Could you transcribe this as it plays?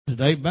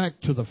today back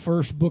to the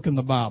first book in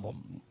the Bible,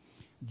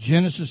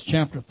 Genesis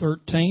chapter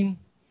 13.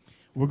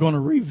 We're going to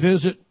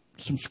revisit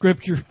some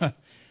scripture.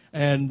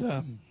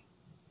 And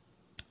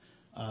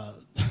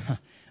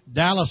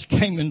Dallas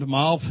came into my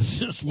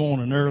office this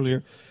morning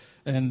earlier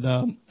and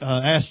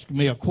asked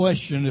me a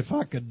question if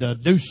I could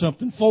do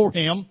something for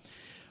him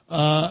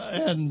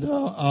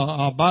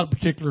about a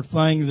particular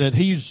thing that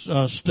he's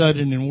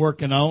studying and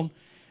working on.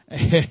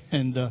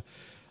 And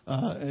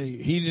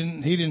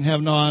he didn't have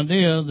no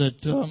idea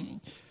that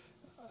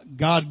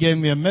God gave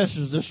me a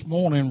message this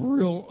morning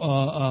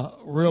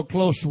real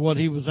close to what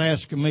he was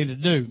asking me to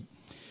do.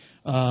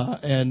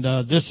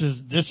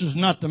 This is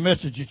not the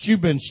message that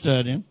you've been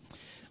studying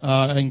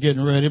and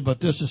getting ready, but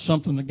this is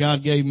something that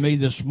God gave me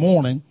this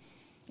morning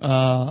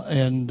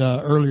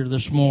earlier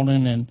this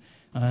morning,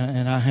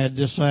 and I had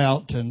this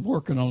out and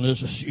working on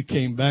this as you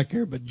came back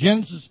here. But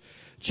Genesis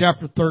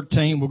chapter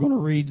 13, we're going to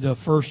read the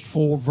first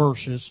 4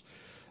 verses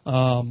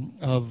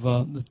of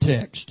the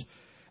text.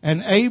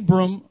 And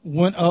Abram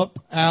went up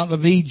out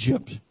of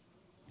Egypt,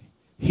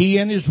 he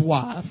and his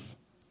wife,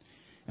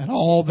 and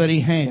all that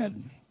he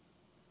had,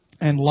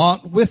 and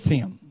Lot with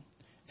him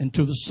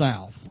into the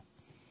south.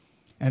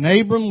 And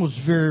Abram was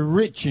very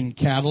rich in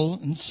cattle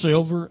and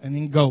silver and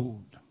in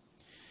gold.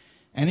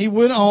 And he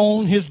went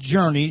on his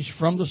journeys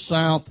from the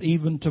south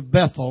even to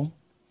Bethel,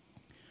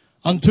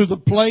 unto the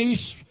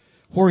place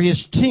where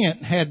his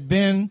tent had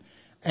been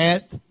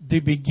at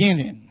the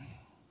beginning,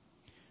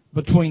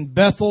 between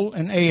Bethel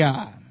and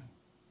Ai,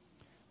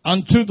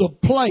 unto the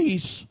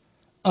place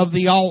of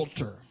the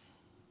altar,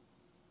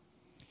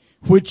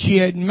 which he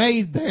had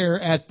made there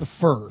at the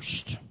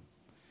first.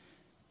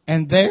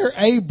 And there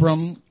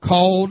Abram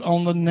called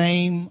on the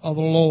name of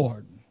the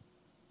Lord.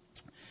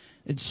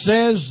 It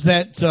says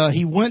that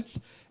he went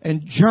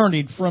and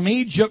journeyed from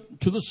Egypt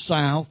to the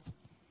south,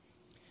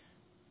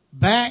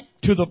 back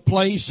to the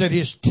place that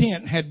his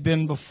tent had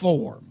been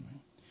before,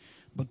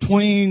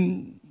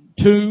 between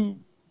 2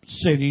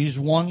 cities,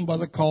 one by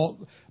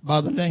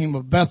the name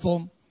of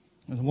Bethel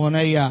and one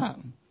Ai,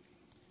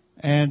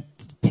 and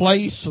the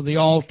place of the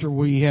altar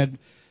we had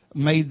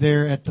made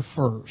there at the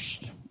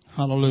first.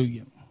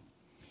 Hallelujah.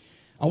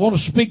 I want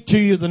to speak to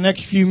you the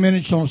next few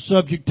minutes on a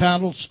subject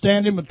titled,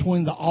 Standing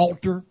Between the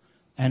Altar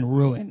and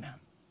Ruin.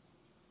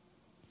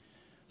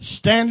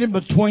 Standing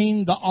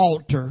between the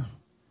altar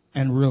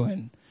and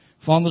ruin.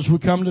 Father, as we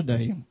come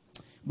today,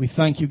 we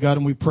thank you, God,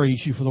 and we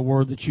praise you for the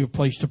word that you have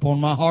placed upon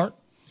my heart.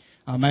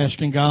 I'm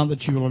asking, God,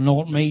 that you will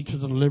anoint me to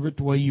deliver it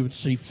the way you would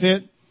see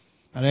fit.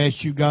 I'd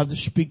ask you, God, to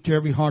speak to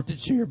every heart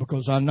that's here,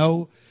 because I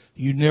know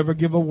you never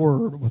give a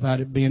word without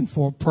it being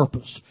for a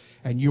purpose.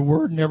 And your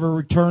word never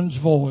returns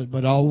void,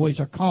 but always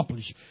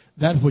accomplish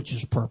that which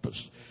is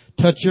purposed.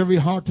 Touch every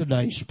heart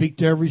today. Speak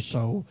to every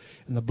soul.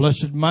 In the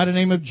blessed mighty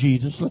name of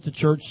Jesus, let the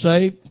church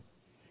say,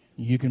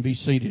 you can be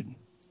seated.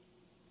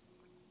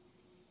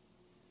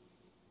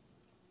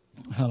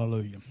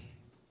 Hallelujah.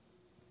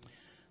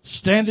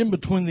 Standing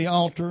between the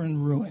altar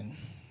and ruin.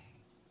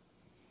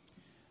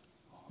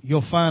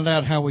 You'll find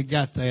out how we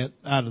got that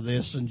out of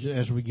this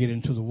as we get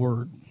into the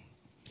Word.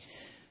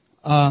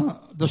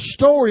 The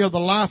story of the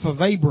life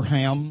of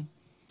Abraham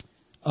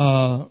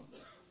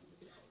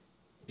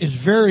is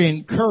very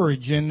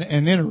encouraging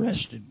and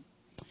interesting.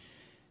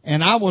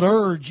 And I would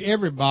urge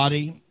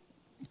everybody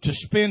to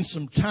spend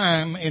some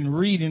time in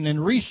reading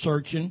and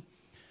researching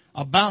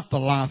about the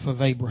life of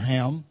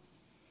Abraham,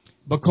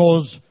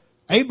 because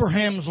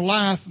Abraham's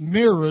life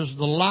mirrors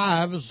the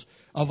lives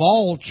of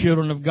all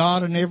children of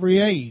God in every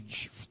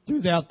age,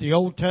 throughout the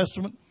Old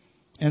Testament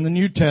and the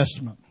New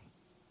Testament.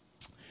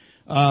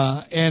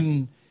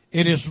 And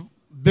it is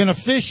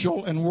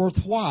beneficial and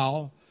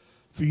worthwhile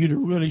for you to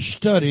really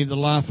study the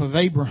life of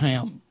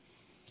Abraham.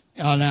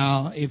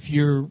 Now, if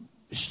you're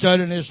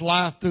studying his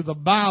life through the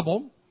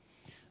Bible,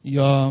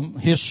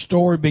 his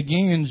story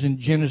begins in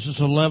Genesis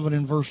 11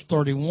 and verse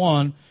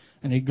 31,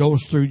 and it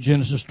goes through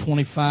Genesis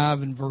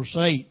 25 and verse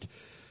 8.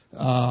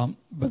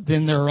 But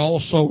then there are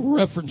also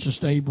references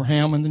to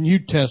Abraham in the New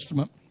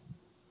Testament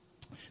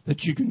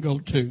that you can go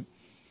to.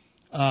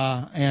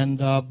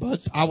 But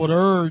I would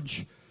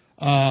urge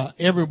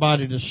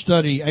everybody to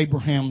study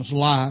Abraham's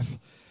life,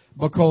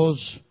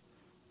 because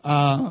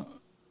whether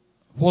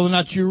or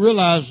not you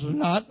realize it or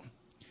not,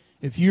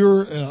 if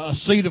you're a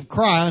seed of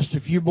Christ,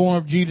 if you're born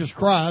of Jesus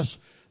Christ,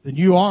 then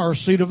you are a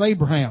seed of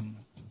Abraham.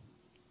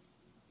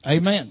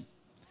 Amen.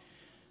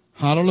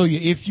 Hallelujah.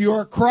 If you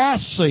are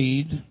Christ's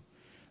seed,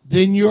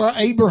 then you are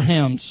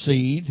Abraham's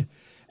seed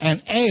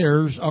and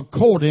heirs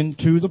according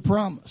to the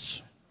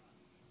promise.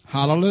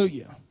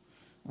 Hallelujah.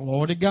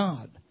 Glory to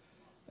God.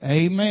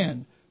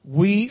 Amen.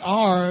 We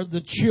are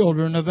the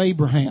children of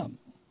Abraham.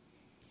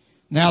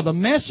 Now, the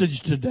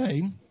message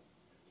today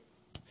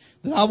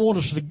that I want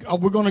us to,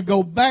 we're going to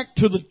go back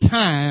to the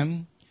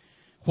time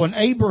when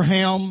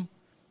Abraham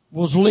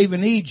was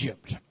leaving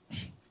Egypt.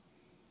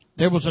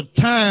 There was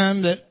a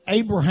time that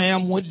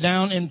Abraham went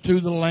down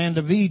into the land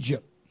of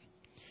Egypt.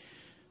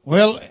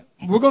 Well,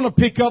 we're going to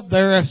pick up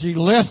there as he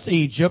left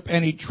Egypt,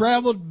 and he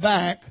traveled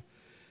back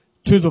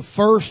to the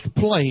first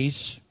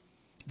place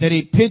that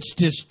he pitched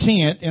his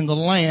tent in the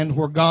land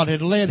where God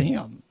had led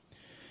him.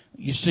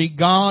 You see,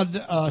 God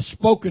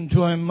spoken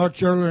to him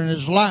much earlier in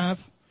his life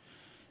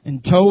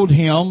and told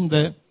him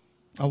that,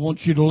 I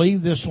want you to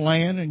leave this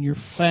land and your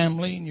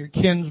family and your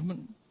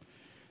kinsmen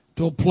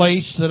to a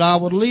place that I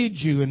would lead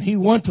you. And he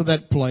went to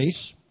that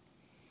place.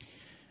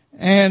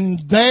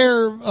 And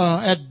there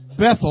at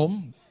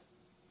Bethel,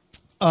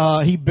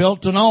 he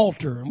built an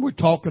altar. And we're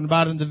talking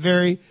about in the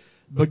very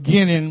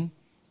beginning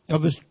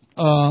of his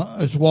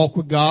walk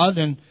with God.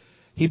 And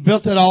he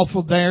built that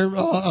altar there,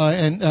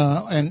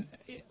 and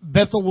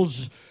Bethel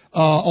was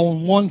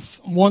on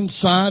one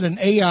side, and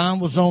Ai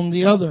was on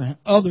the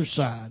other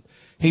side.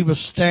 He was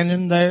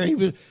standing there. He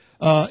was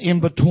in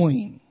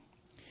between,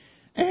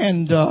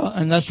 and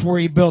that's where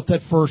he built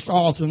that first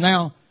altar.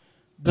 Now,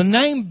 the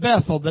name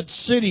Bethel, that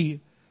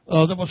city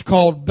that was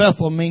called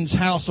Bethel, means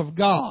house of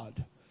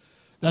God.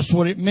 That's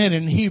what it meant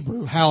in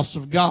Hebrew, house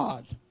of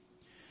God.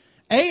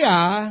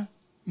 Ai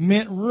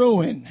meant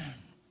ruin.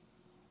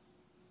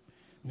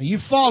 Now, you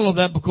follow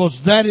that because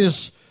that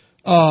is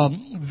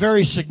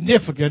very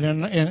significant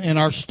in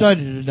our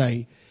study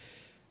today.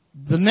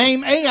 The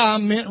name Ai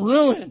meant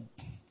ruin.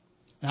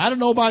 Now, I don't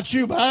know about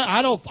you, but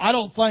I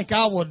don't think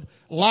I would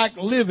like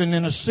living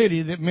in a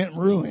city that meant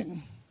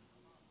ruin.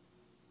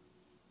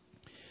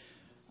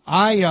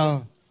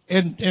 I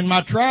in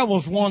my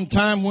travels one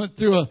time went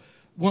through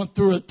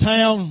a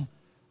town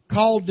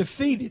called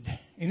Defeated.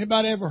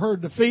 Anybody ever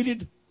heard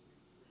Defeated?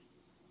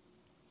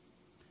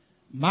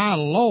 My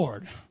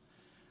Lord,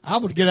 I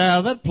would get out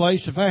of that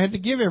place if I had to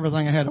give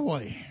everything I had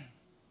away.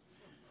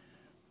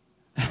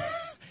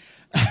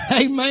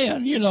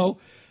 Amen.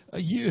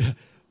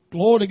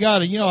 Glory to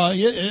God.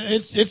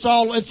 It's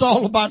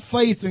all about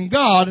faith in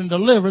God and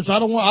deliverance. I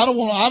don't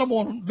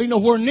want to be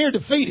nowhere near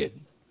defeated.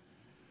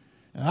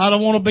 I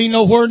don't want to be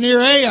nowhere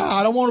near Ai.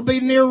 I don't want to be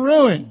near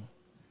ruin.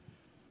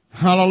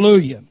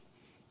 Hallelujah.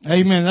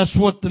 Amen. That's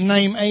what the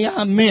name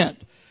Ai meant.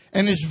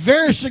 And it's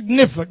very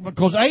significant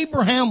because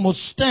Abraham was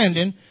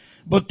standing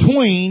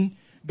between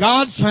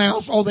God's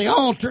house or the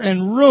altar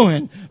and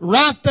ruin.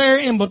 Right there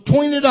in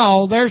between it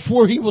all, there's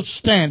where he was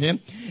standing.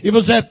 It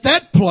was at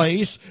that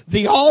place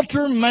the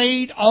altar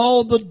made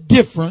all the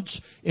difference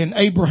in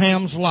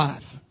Abraham's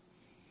life.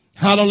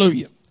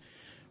 Hallelujah.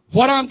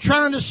 What I'm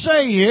trying to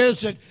say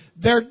is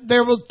that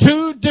there were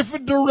two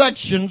different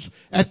directions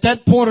at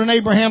that point in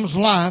Abraham's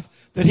life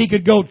that he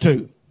could go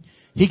to.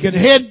 He could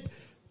head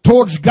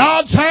towards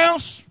God's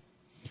house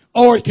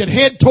or he could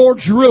head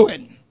towards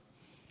ruin.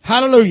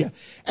 Hallelujah.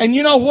 And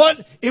you know what?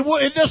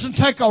 It doesn't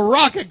take a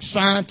rocket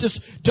scientist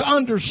to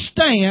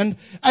understand,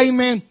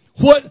 amen,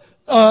 what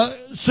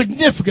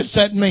significance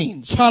that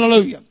means.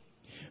 Hallelujah.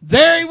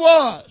 There he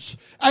was.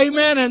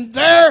 Amen. And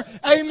there,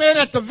 amen,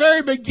 at the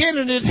very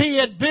beginning that he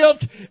had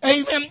built,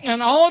 amen,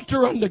 an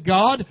altar unto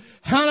God.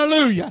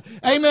 Hallelujah.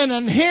 Amen.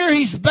 And here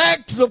he's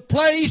back to the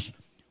place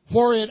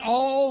where it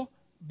all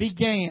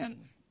began.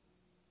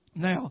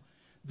 Now,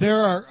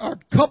 there are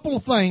a couple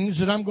of things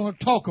that I'm going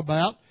to talk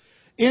about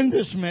in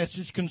this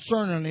message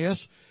concerning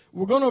this.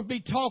 We're going to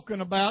be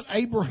talking about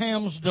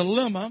Abraham's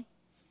dilemma,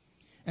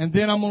 and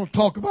then I'm going to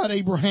talk about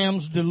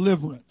Abraham's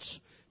deliverance.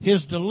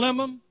 His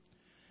dilemma,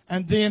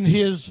 and then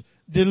his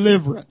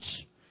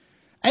deliverance.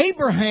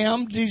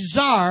 Abraham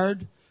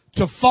desired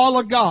to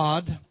follow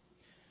God,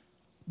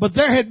 but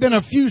there had been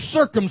a few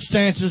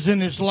circumstances in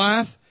his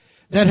life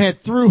that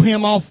had threw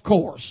him off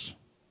course.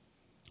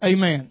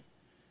 Amen.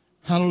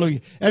 Hallelujah.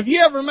 Have you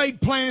ever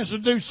made plans to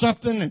do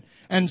something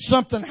and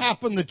something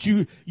happened that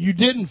you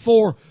didn't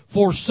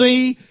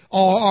foresee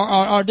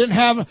or didn't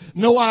have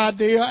no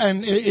idea,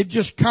 and it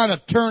just kind of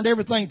turned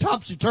everything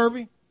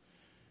topsy-turvy?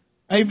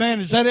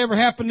 Amen. Has that ever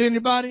happened to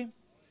anybody?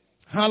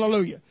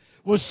 Hallelujah.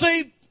 Well,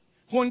 see,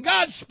 when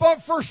God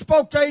first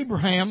spoke to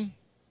Abraham,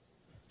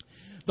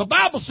 the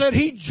Bible said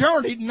he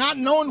journeyed not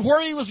knowing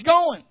where he was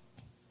going.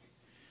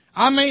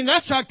 I mean,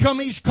 that's how come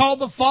he's called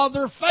the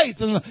father of faith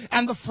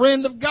and the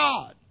friend of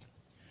God.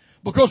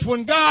 Because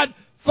when God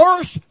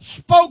first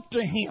spoke to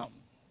him,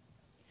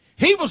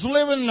 he was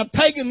living in a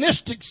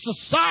paganistic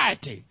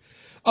society.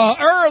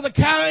 Ur the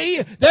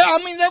Chaldean,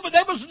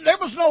 there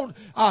was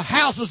no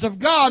houses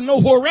of God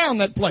nowhere around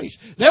that place.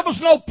 There was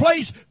no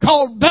place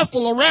called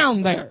Bethel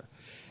around there.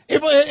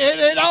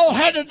 It all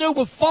had to do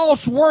with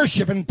false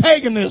worship and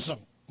paganism.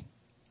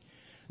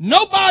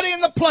 Nobody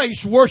in the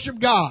place worshiped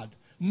God.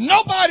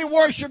 Nobody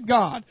worshiped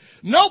God.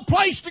 No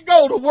place to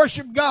go to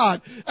worship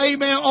God.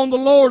 Amen. On the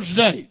Lord's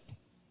day.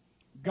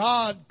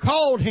 God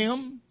called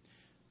him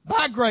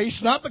by grace,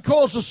 not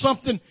because of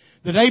something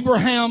that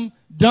Abraham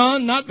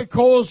done, not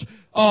because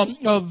of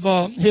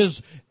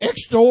his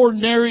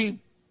extraordinary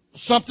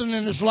something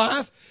in his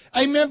life.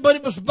 Amen. But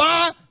it was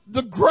by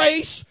the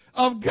grace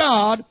of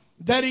God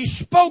that he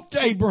spoke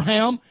to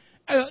Abraham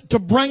to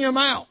bring him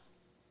out.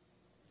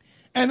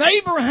 And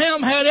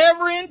Abraham had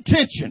every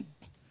intention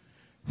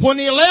when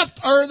he left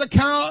Ur the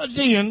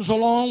Chaldeans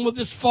along with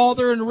his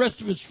father and the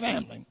rest of his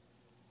family.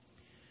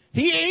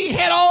 He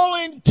had all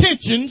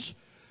intentions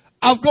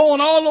of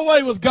going all the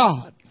way with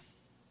God.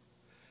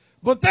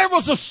 But there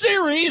was a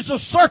series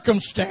of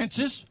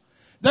circumstances.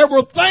 There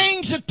were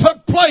things that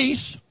took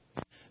place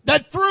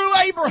that threw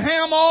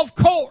Abraham off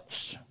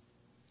course.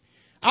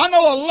 I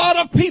know a lot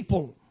of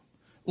people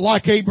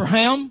like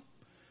Abraham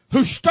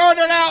who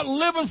started out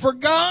living for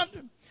God,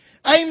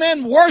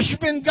 amen,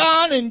 worshiping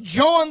God,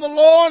 enjoying the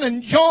Lord,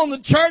 enjoying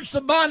the church,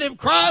 the body of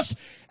Christ,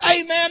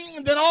 amen,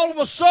 and then all of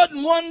a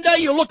sudden one day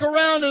you look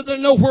around and they're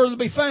nowhere to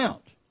be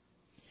found.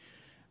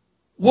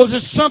 Was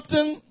it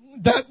something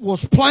that was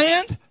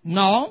planned?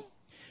 No.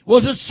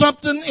 Was it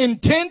something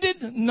intended?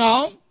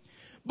 No.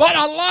 But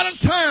a lot of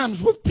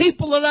times with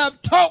people that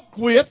I've talked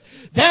with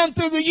down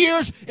through the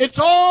years, it's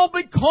all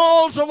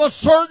because of a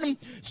certain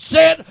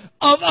set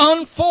of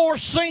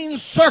unforeseen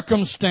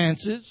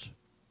circumstances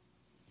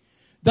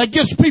that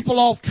gets people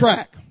off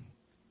track,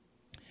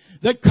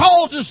 that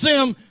causes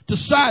them to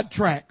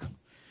sidetrack.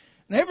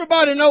 And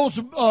everybody knows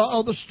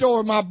of the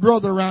story of my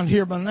brother around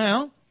here by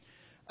now.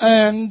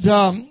 And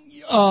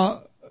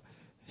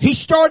he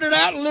started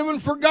out living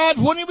for God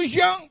when he was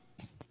young.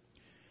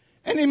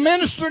 And he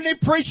ministered and he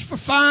preached for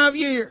 5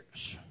 years.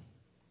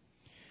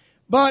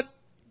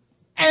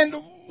 And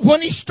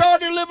when he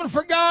started living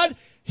for God,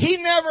 he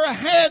never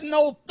had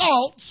no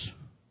thoughts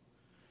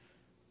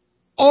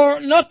or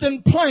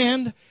nothing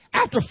planned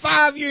after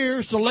 5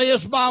 years to lay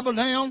his Bible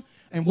down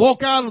and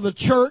walk out of the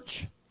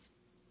church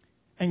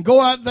and go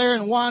out there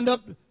and wind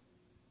up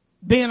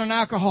being an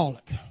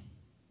alcoholic.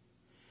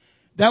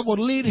 That would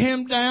lead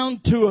him down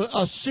to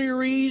a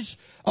series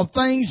of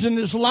things in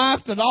his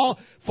life that all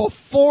for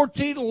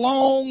 40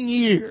 long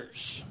years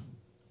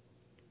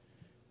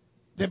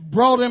that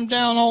brought him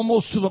down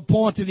almost to the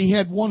point that he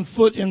had one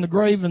foot in the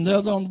grave and the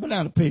other on the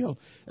banana peel,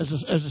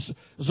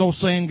 as old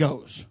saying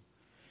goes.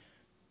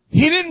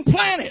 He didn't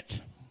plan it,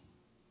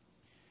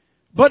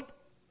 but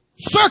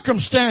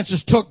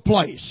circumstances took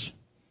place.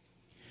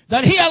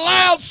 That he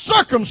allowed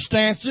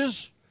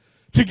circumstances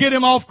to get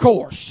him off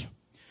course.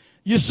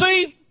 You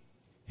see,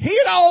 he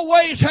had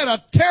always had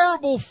a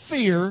terrible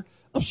fear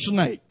of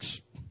snakes.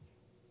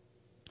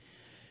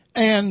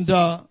 And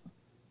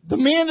the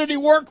men that he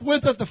worked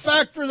with at the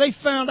factory, they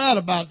found out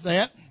about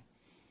that.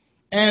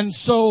 And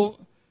so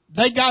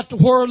they got to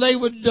where they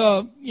would,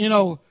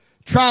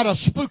 try to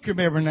spook him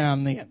every now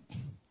and then.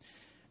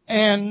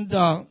 And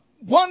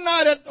one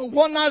night at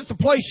the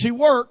place he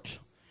worked,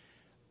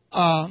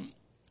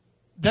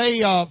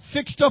 they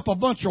fixed up a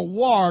bunch of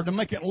wire to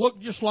make it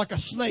look just like a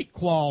snake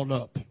coiled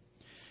up,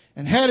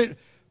 and had it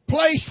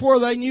placed where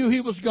they knew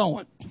he was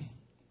going.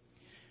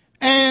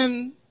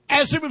 And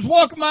as he was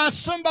walking by,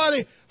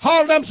 somebody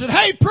hollered up and said,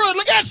 "Hey, Pruitt,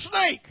 look at that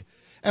snake."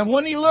 And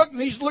when he looked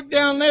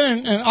down there,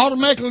 and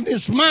automatically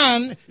his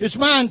mind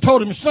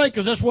told him a snake,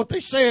 because that's what they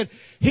said.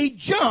 He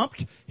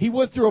jumped. He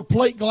went through a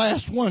plate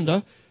glass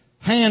window,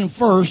 hand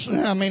first.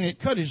 And I mean, it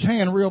cut his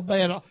hand real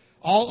bad,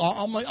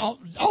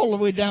 all the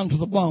way down to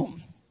the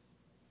bone.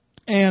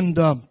 And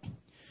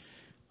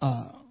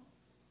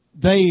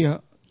they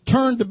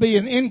turned to be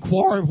an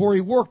inquiry where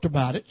he worked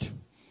about it.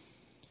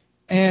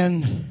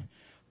 And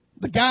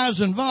the guys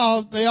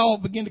involved, they all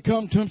began to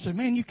come to him and say,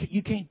 "Man, you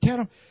can't tell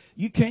them.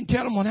 You can't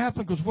tell them what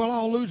happened because we'll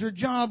all lose our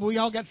job. We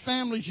all got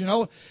families, you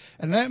know."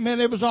 And that meant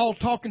they was all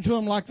talking to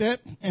him like that.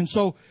 And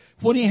so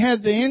when he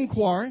had the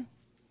inquiry,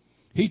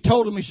 he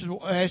told him,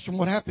 asked him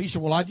what happened. He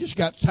said, "Well, I just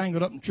got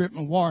tangled up and tripped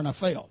in wire and I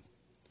fell."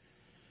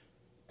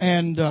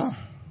 And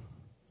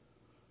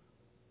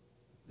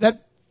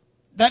that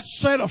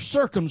set of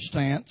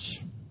circumstance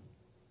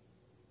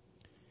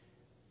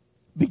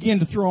began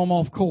to throw him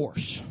off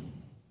course,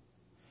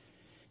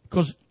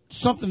 because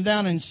something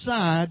down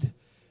inside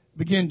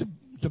began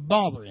to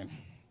bother him.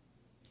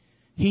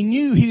 He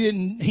knew he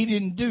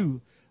didn't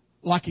do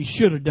like he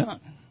should have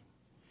done.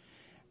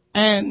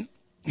 And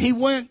he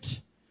went,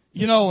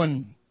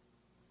 to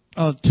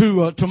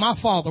my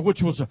father,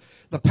 which was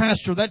the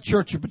pastor of that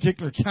church at a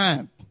particular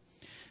time.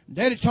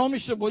 Daddy told me,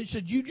 he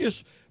said, "You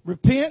just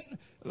repent,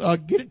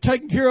 get it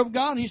taken care of,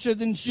 God." He said,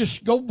 "Then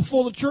just go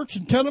before the church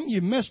and tell them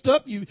you messed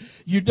up, you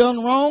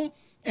done wrong."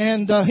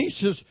 And he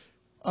says,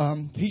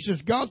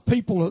 "God's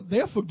people,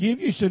 they'll forgive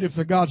you." He said, "If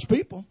they're God's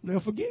people, they'll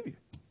forgive you."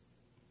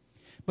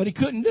 But he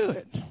couldn't do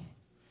it.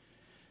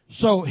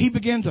 So he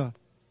began to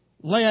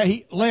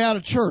lay out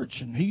a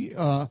church,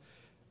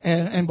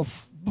 and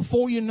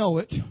before you know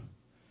it,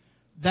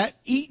 that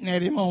eating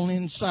at him on the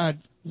inside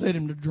led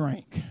him to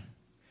drink.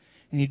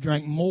 And he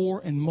drank more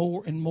and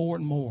more and more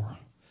and more.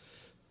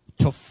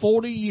 Till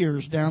 40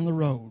 years down the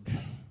road,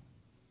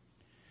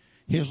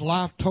 his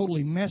life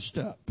totally messed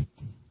up.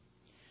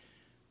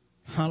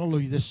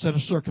 Hallelujah, this set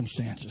of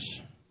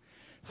circumstances.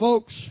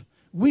 Folks,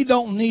 we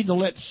don't need to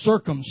let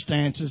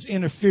circumstances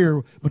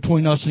interfere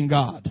between us and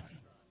God.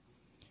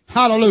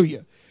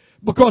 Hallelujah.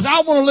 Because I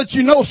want to let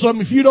you know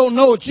something. If you don't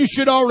know it, you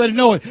should already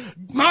know it.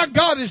 My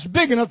God is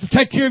big enough to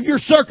take care of your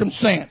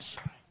circumstance.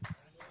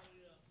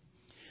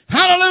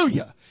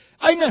 Hallelujah.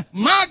 Amen.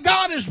 My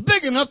God is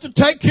big enough to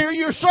take care of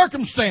your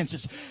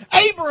circumstances.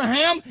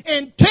 Abraham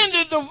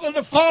intended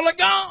to follow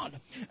God.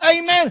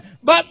 Amen.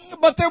 But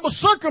there were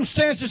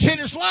circumstances hit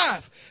his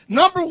life.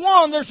 Number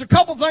one, there's a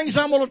couple things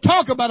I'm going to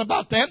talk about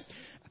that.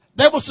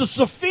 There was a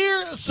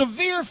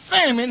severe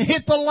famine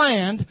hit the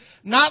land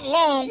not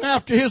long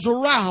after his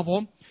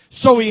arrival,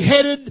 so he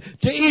headed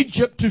to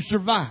Egypt to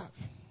survive.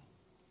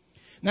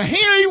 Now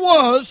here he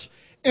was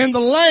in the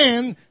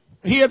land.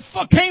 He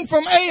came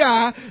from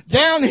Ai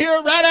down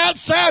here right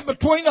outside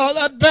between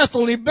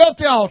Bethel. He built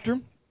the altar.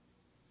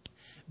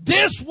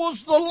 This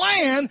was the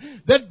land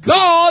that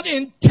God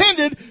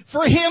intended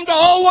for him to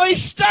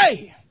always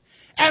stay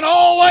and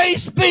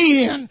always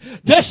be in.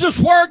 This is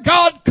where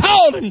God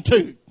called him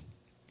to.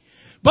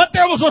 But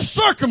there was a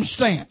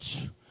circumstance.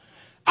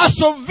 A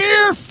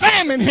severe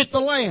famine hit the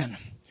land.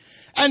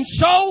 And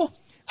so,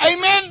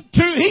 amen,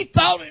 he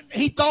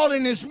thought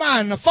in his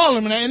mind, now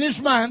follow me now, in his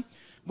mind,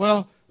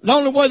 well, the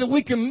only way that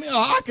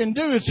I can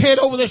do is head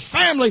over this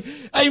family,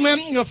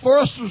 amen, for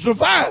us to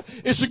survive,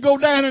 is to go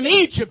down in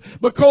Egypt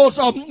because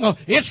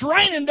it's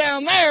raining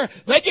down there.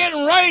 They're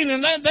getting rain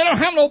and they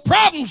don't have no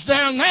problems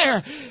down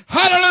there.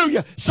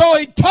 Hallelujah. So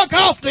he took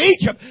off to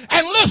Egypt.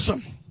 And listen,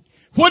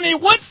 when he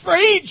went for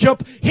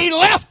Egypt, he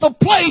left the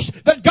place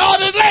that God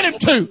had led him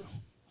to.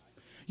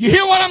 You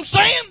hear what I'm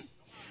saying?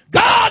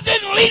 God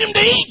didn't lead him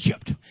to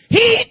Egypt.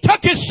 He took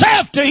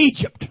himself to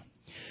Egypt.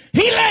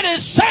 He led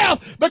himself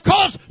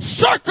because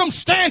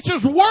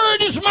circumstances were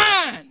in his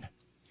mind.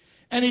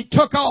 And he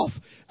took off,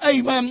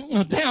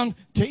 amen, down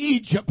to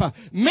Egypt.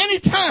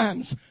 Many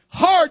times,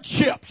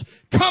 hardships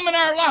come in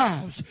our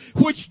lives,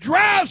 which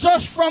drives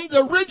us from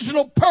the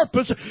original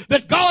purpose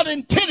that God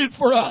intended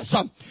for us.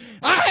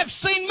 I have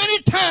seen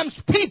many times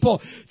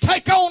people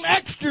take on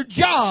extra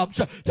jobs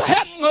to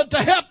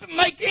help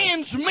make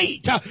ends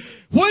meet,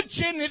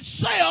 which in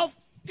itself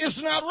is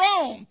not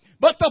wrong.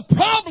 But the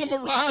problem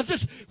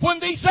arises when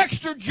these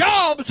extra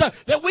jobs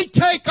that we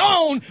take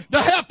on to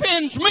help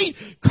ends meet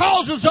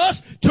causes us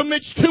to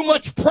miss too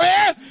much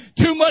prayer,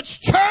 too much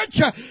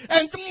church,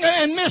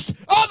 and miss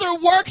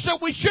other works that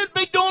we should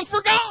be doing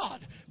for God.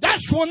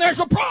 That's when there's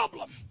a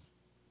problem.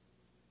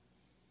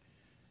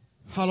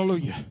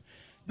 Hallelujah.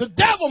 The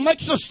devil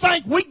makes us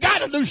think we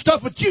got to do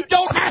stuff that you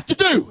don't have to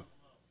do.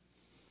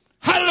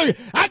 Hallelujah.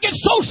 I get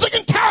so sick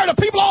and tired of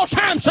people all the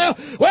time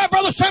saying, well,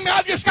 Brother Samuel,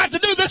 I've just got to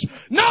do this.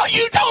 No,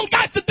 you don't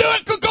got to do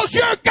it because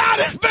your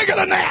God is bigger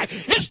than that.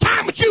 It's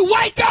time that you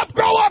wake up,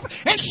 grow up,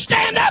 and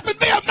stand up and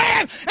be a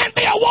man and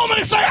be a woman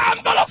and say,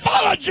 I'm going to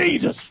follow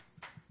Jesus.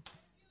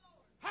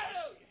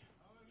 Hallelujah.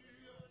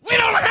 We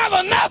don't have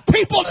enough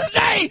people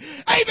today,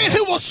 amen,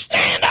 who will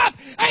stand up,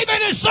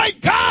 amen, and say,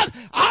 God,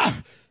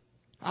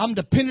 I'm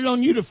dependent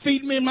on you to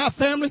feed me and my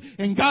family,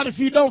 and God, if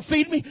you don't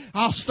feed me,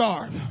 I'll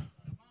starve.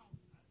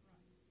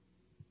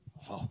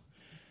 Oh,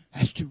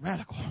 that's too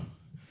radical.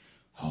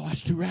 Oh,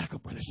 that's too radical,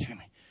 Brother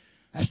Sammy.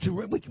 That's too.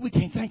 We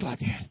can't think like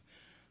that.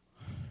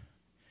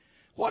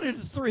 What did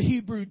the three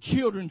Hebrew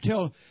children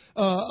tell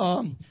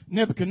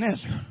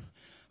Nebuchadnezzar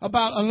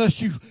about unless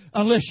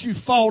you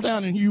fall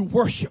down and you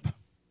worship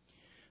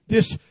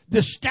this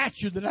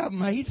statue that I've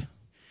made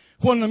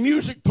when the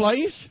music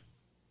plays?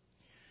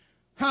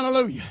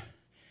 Hallelujah.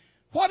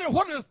 What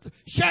did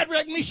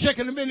Shadrach, Meshach,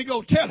 and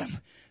Abednego tell him?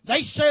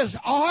 They says,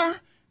 our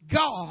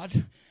God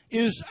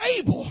is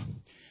able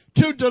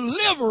to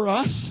deliver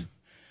us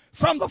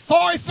from the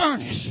fiery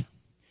furnace.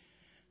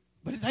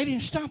 But they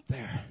didn't stop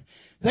there.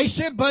 They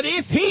said, but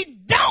if he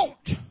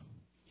don't,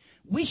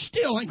 we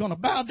still ain't going to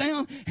bow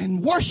down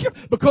and worship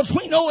because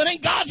we know it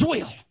ain't God's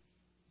will.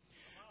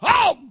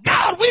 Oh,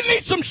 God, we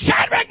need some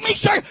Shadrach,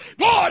 Meshach,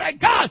 glory to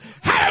God,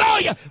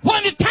 hallelujah.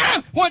 When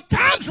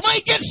times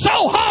may get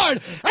so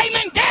hard,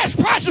 amen, gas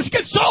prices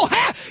get so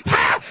high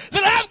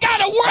that I've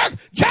got to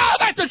work job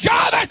after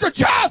job after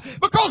job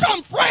because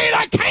I'm afraid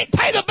I can't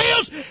pay the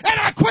bills, and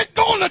I quit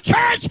going to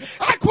church,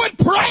 I quit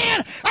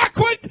praying, I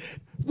quit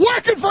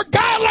working for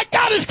God like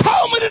God has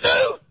called me to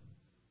do.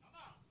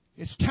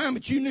 It's time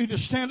that you need to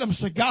stand up and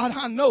say, God,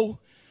 I know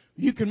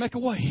you can make a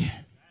way.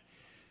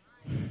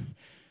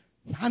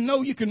 I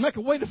know you can make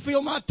a way to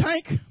fill my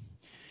tank.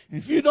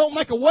 And if you don't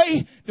make a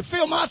way to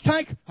fill my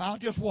tank, I'll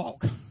just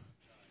walk.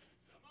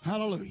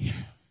 Hallelujah.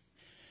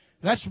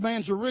 That's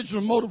man's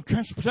original mode of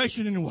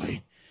transportation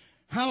anyway.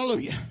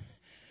 Hallelujah.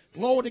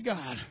 Glory to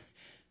God.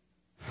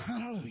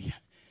 Hallelujah.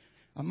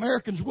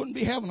 Americans wouldn't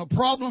be having a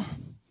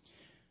problem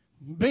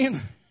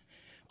being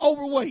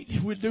overweight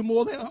if we'd do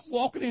more than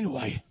walking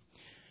anyway.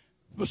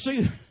 But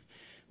see,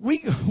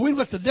 we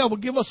let the devil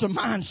give us a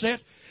mindset.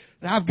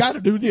 I've got to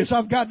do this.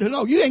 I've got to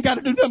know. You ain't got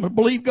to do nothing but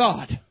believe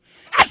God.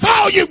 That's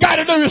all you've got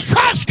to do is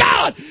trust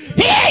God.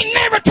 He ain't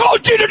never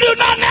told you to do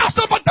nothing else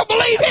but to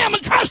believe Him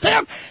and trust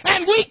Him.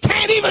 And we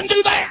can't even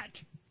do that.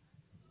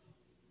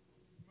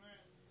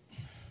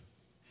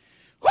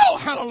 Oh,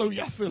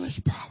 hallelujah. I feel His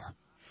power.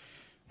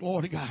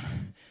 Glory to God.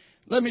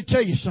 Let me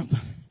tell you something.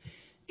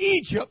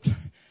 Egypt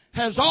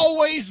has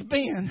always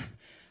been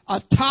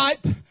a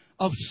type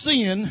of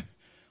sin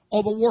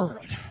of the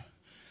world.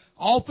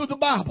 All through the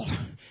Bible.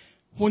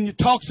 when it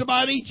talks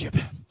about Egypt,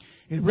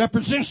 it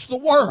represents the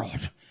world.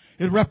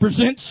 It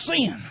represents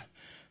sin.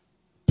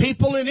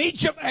 People in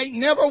Egypt ain't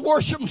never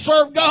worship and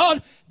serve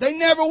God. They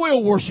never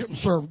will worship and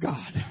serve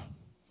God.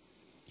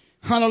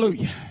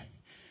 Hallelujah.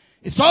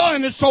 It's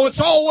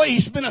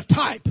always been a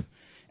type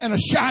and a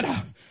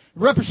shadow,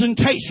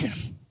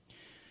 representation.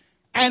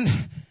 And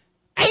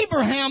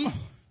Abraham,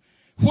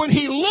 when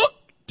he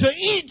looked to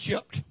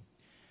Egypt,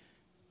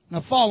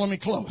 now follow me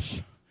close.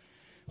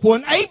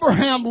 When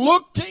Abraham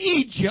looked to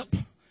Egypt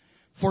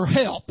for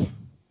help,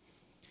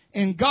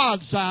 in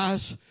God's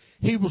eyes,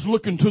 he was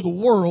looking to the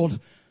world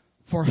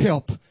for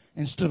help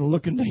instead of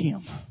looking to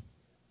him.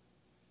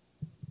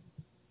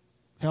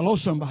 Hello,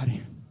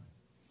 somebody.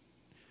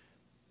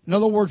 In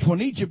other words,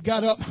 when Egypt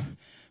got up,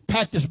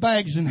 packed his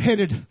bags and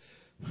headed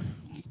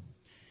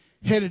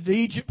to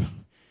Egypt,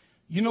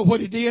 you know what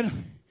he did?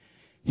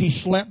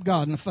 He slapped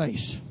God in the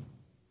face.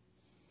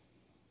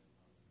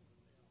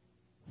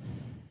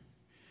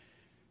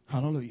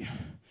 Hallelujah.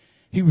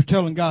 He was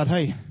telling God,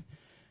 hey,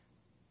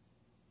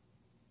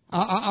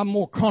 I'm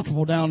more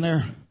comfortable down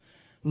there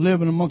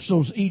living amongst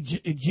those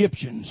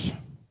Egyptians.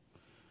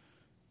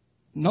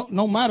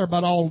 No matter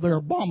about all their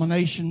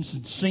abominations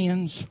and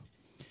sins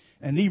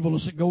and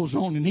evilness that goes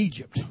on in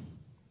Egypt.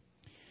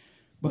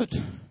 But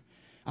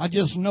I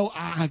just know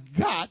I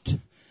got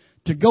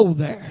to go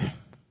there.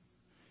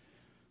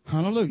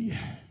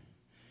 Hallelujah.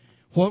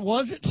 What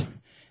was it?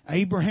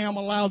 Abraham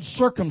allowed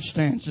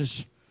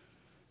circumstances,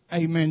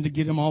 amen, to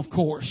get him off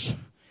course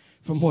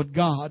from what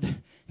God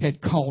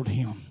had called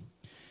him.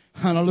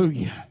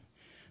 Hallelujah.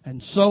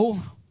 And so,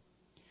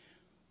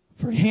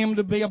 for him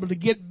to be able to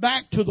get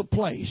back to the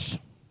place.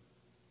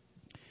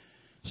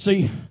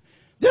 See,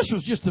 this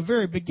was just the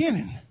very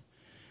beginning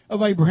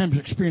of Abraham's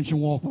experience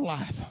and walk of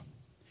life.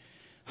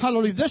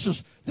 Hallelujah. This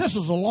is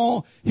a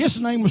long, his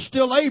name was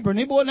still Abraham.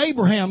 He wasn't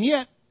Abraham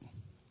yet.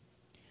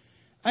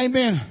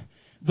 Amen.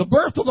 The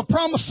birth of the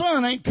promised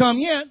son ain't come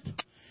yet.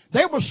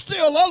 There were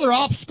still other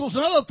obstacles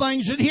and other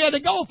things that he had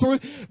to go through,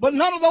 but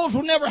none of those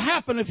would never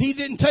happen if he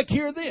didn't take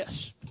care of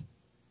this.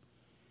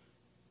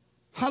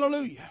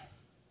 Hallelujah.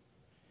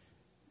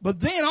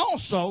 But then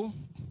also,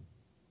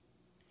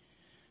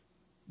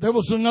 there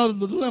was another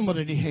dilemma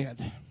that he had.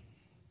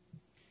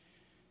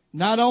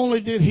 Not only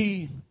did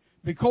he,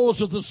 because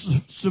of the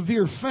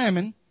severe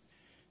famine,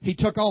 he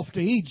took off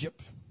to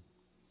Egypt.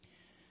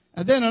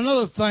 And then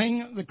another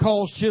thing that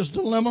caused his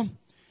dilemma,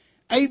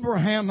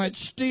 Abraham had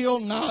still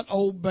not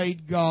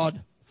obeyed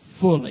God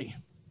fully.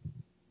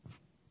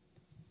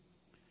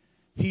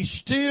 He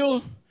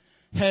still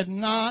had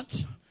not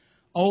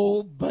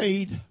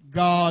obeyed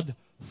God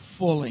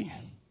fully.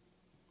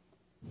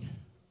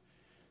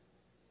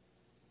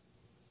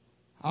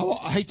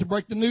 I hate to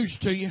break the news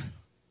to you,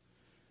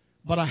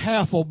 but a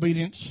half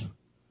obedience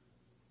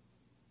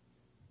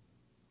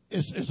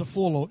is a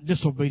full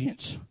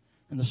disobedience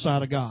in the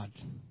sight of God.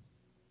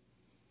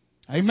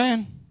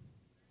 Amen.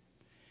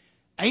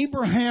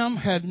 Abraham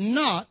had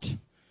not,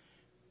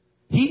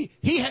 he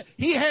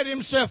had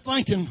himself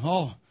thinking,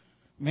 oh,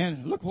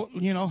 man, look what,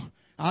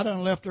 I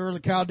done left the early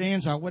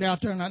Chaldeans. I went out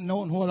there not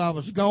knowing what I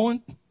was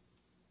going.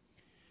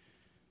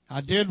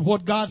 I did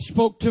what God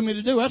spoke to me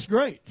to do. That's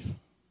great.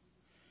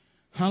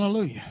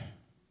 Hallelujah.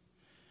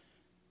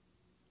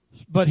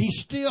 But he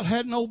still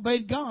hadn't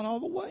obeyed God all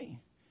the way.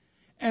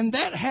 And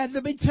that had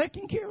to be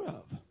taken care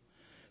of.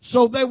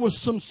 So there was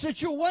some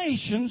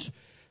situations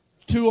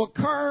to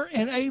occur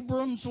in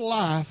Abram's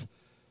life.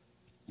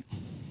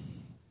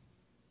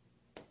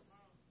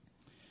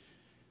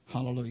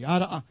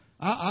 Hallelujah.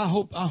 I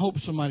hope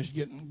somebody's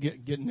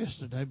getting this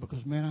today,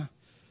 because man,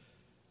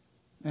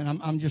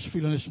 I'm just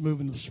feeling this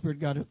moving of the Spirit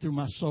of God through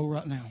my soul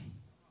right now.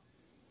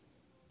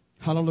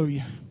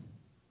 Hallelujah.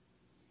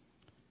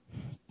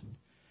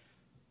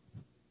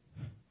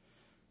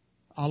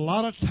 A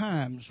lot of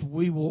times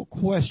we will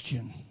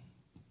question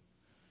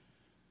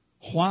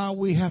why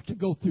we have to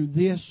go through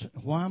this.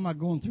 Why am I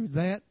going through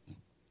that?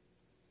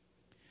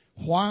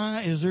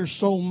 Why is there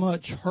so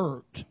much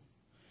hurt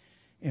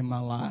in my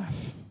life?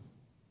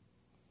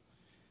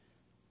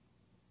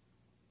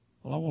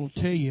 Well, I want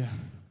to tell you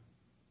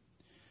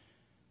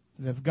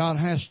that if God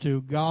has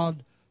to,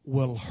 God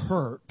will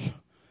hurt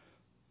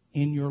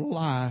in your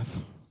life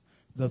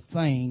the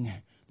thing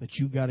that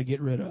you got to get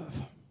rid of.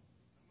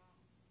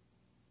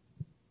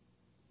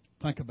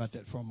 Think about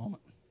that for a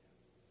moment.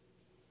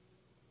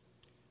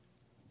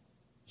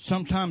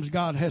 Sometimes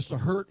God has to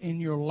hurt in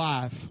your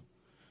life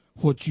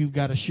what you've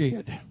got to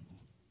shed.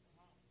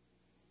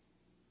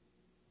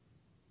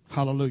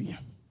 Hallelujah.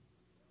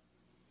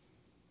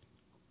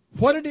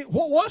 What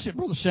was it,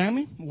 Brother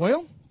Sammy?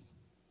 Well,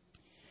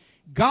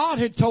 God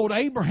had told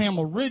Abraham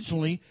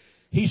originally,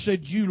 he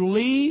said, you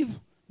leave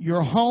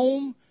your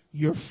home,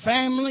 your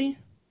family,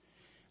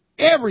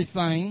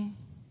 everything.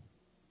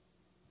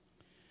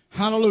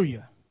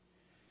 Hallelujah.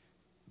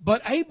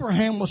 But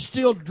Abraham was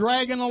still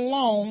dragging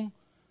along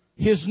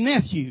his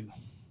nephew,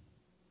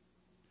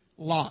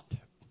 Lot.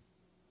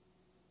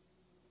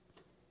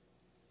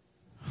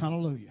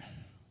 Hallelujah.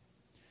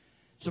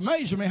 It's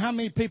amazing me how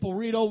many people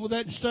read over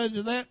that and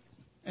study that,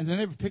 and they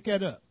never pick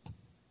that up.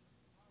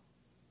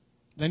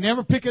 They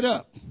never pick it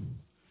up.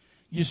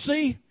 You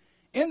see,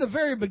 in the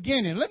very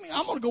beginning,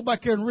 I'm going to go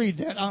back there and read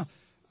that.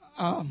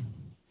 I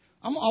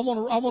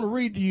want to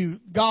read to you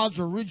God's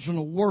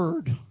original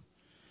word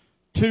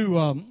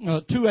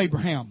to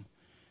Abraham.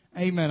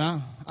 Amen.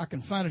 I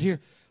can find it here.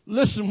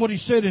 Listen what he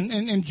said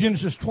in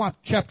Genesis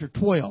chapter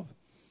 12.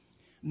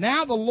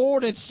 Now the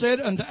Lord had said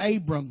unto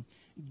Abram,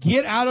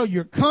 get out of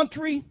your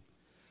country,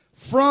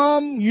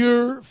 from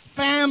your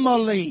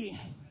family,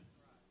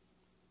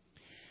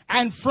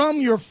 and from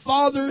your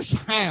father's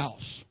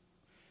house.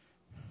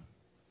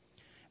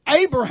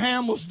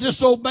 Abraham was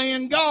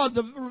disobeying God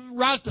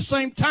right at the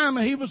same time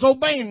that he was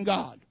obeying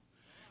God.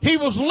 He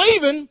was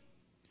leaving,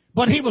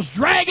 but he was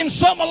dragging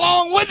something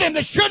along with him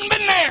that shouldn't have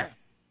been there.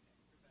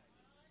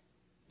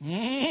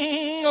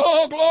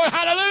 Oh, glory,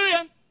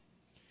 hallelujah.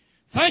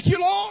 Thank you,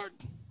 Lord.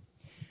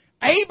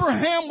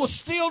 Abraham was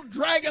still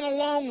dragging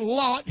along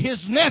Lot,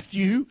 his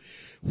nephew,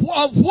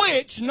 of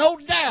which, no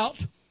doubt,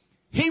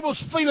 he was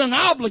feeling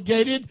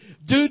obligated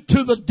due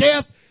to the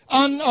death,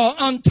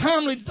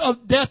 untimely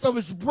death of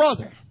his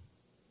brother.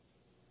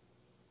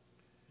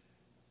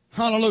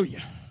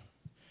 Hallelujah.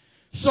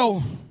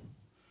 So,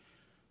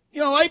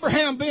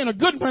 Abraham being a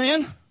good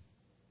man,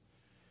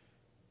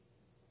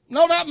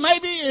 no doubt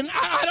maybe, and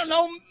I don't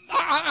know,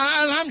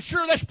 I'm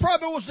sure that's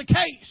probably was the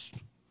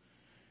case,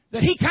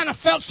 that he kind of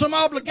felt some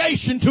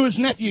obligation to his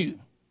nephew.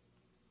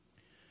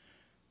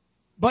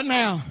 But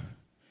now,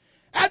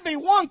 that'd be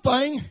one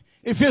thing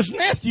if his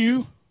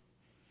nephew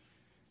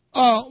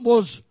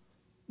was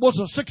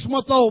a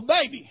 6-month-old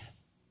baby.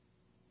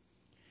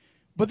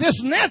 But this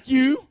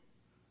nephew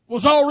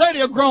was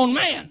already a grown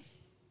man,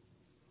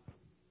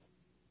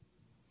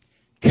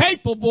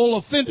 capable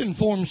of fending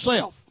for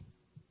himself.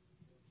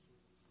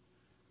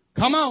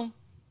 Come on.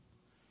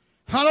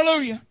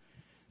 Hallelujah.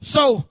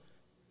 So,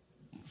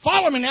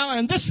 follow me now,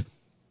 and this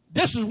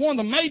is one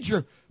of the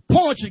major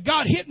points that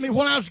God hit me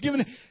when I was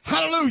giving it.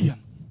 Hallelujah.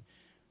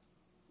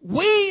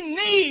 We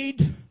need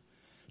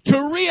to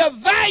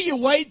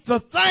reevaluate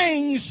the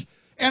things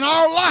in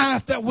our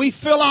life that we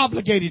feel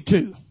obligated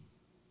to.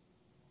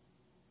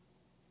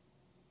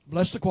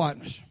 Bless the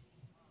quietness.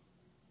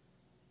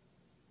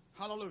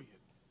 Hallelujah.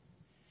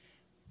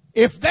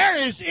 If there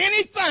is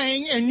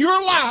anything in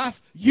your life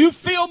you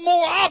feel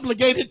more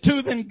obligated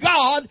to than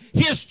God,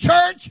 His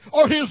church,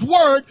 or His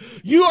Word,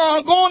 you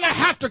are going to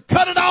have to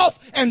cut it off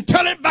and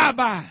tell it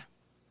bye-bye.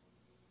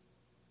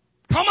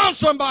 Come on,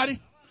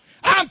 somebody.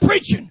 I'm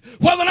preaching.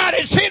 Whether or not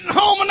it's hitting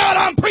home or not,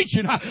 I'm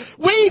preaching.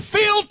 We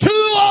feel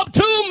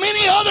too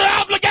many other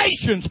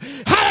obligations.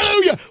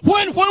 Hallelujah.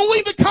 When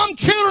we become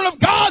children of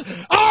God,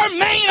 our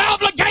main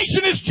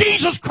obligation is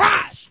Jesus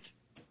Christ.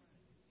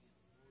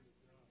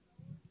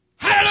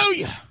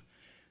 Hallelujah.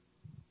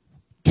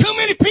 Too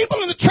many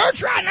people in the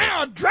church right now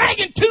are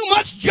dragging too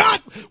much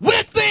junk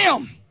with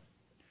them.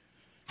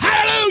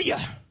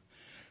 Hallelujah.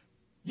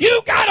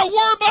 You got to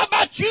worry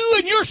about you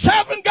and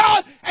yourself and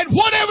God, and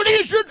whatever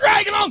it is you're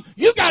dragging on,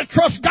 you got to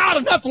trust God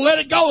enough to let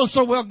it go. And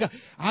so, well,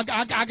 I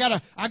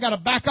got to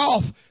back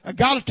off. I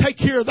got to take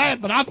care of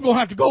that, but I'm going to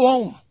have to go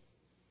on.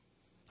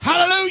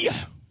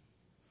 Hallelujah.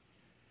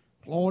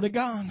 Glory to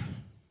God.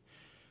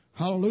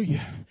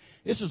 Hallelujah.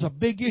 This is a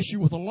big issue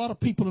with a lot of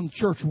people in the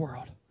church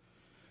world.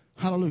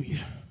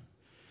 Hallelujah.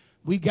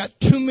 We've got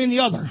too many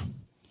other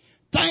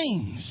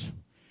things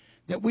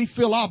that we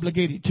feel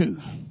obligated to.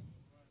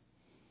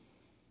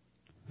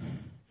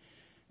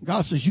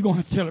 God says you're going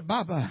to have to tell it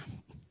bye-bye.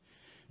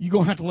 You're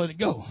going to have to let it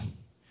go.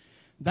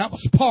 That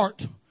was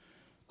part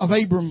of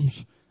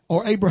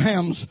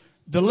Abraham's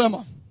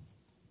dilemma.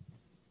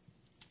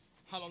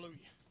 Hallelujah.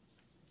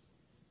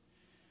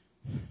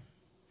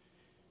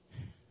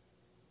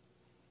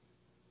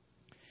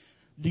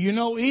 Do you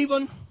know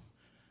even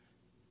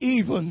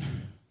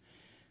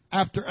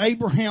after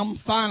Abraham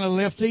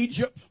finally left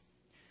Egypt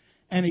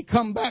and he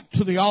come back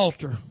to the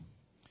altar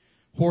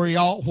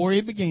where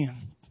he began,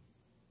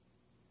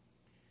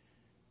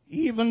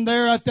 even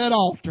there at that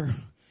altar,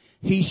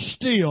 he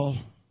still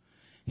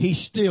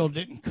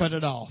didn't cut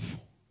it off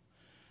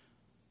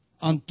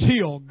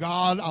until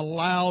God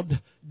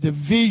allowed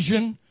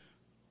division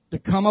to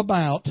come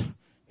about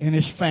in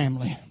his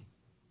family.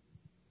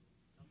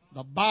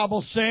 The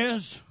Bible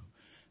says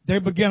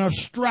there began a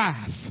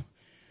strife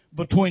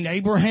between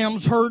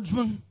Abraham's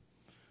herdsmen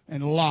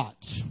and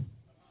Lot's,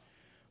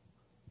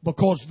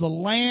 because the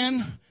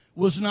land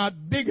was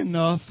not big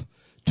enough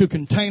to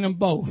contain them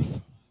both.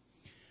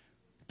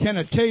 Can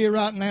I tell you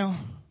right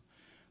now,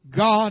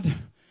 God,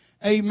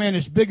 amen,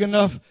 is big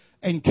enough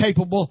and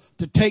capable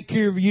to take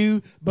care of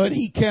you, but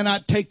He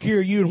cannot take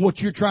care of you and what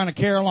you're trying to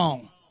carry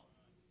along.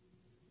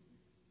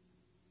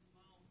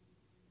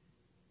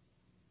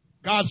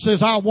 God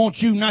says, I want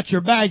you, not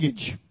your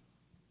baggage.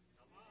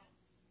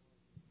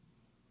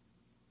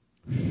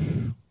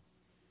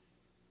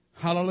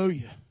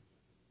 Hallelujah.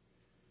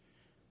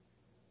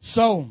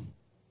 So,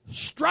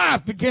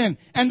 strife began,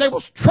 and there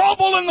was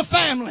trouble in the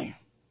family.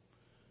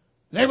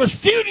 There was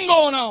feuding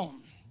going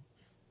on.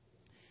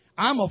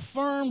 I'm a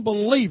firm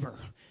believer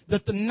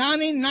that the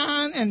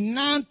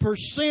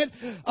 99.9%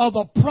 of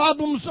the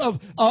problems of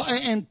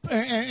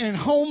and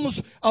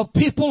homes of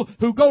people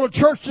who go to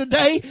church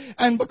today,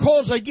 and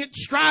because they get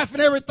strife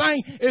and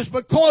everything, is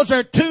because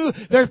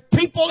there's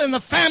people in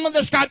the family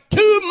that's got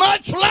too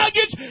much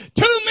luggage,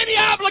 too many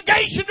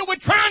obligations that we're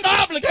trying to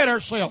obligate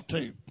ourselves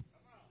to.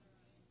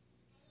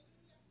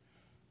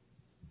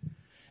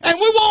 And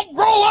we won't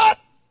grow up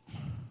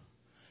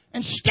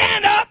and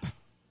stand up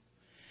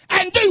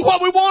and do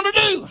what we want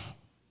to do.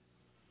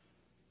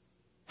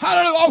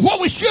 Hallelujah. Or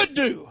what we should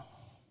do.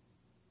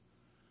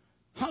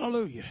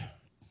 Hallelujah.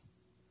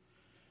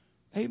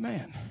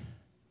 Amen.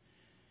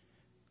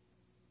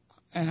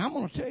 And I'm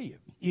going to tell you,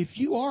 if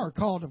you are a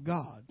called of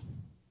God,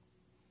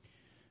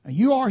 and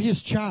you are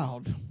His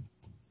child,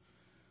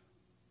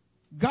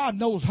 God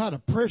knows how to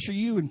pressure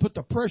you and put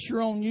the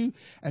pressure on you.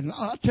 And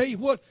I'll tell you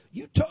what,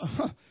 they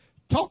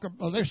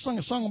sung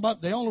a song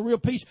about the only real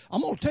peace.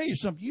 I'm going to tell you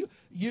something.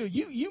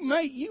 You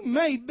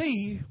may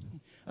be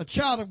a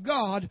child of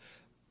God,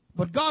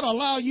 but God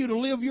allow you to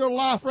live your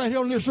life right here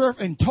on this earth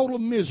in total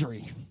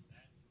misery.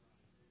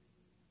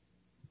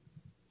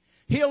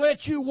 He'll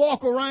let you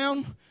walk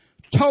around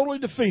totally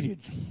defeated.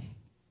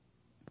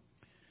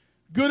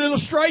 Good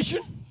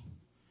illustration.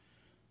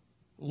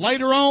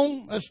 Later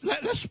on, let's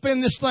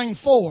spin this thing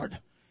forward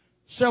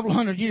several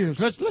hundred years.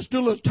 Let's do a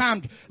little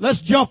time. Let's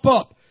jump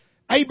up.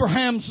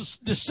 Abraham's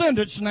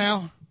descendants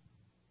now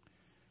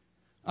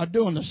are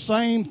doing the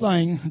same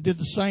thing, did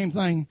the same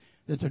thing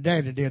that their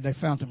daddy did. They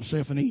found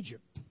themselves in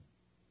Egypt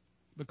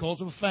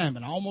because of a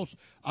famine, almost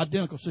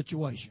identical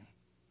situation.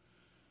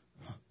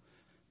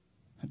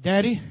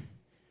 Daddy,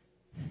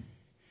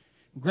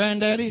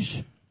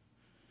 granddaddies,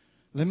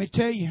 let me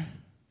tell you,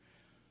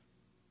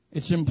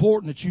 it's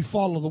important that you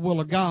follow the will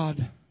of God,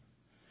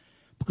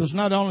 because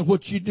not only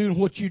what you do and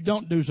what you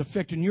don't do is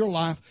affecting your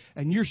life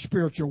and your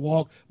spiritual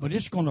walk, but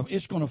it's going to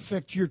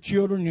affect your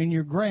children and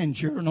your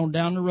grandchildren on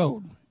down the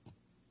road.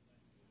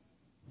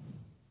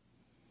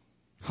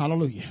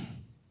 Hallelujah.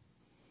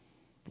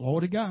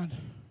 Glory to God.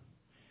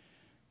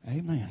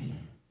 Amen.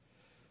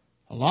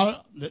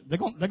 They're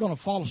going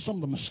to follow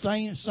some of the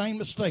same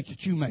mistakes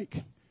that you make.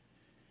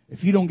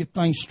 If you don't get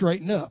things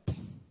straightened up,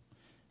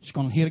 it's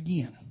going to hit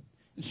again.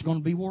 It's going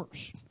to be worse.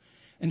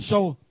 And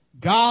so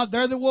God,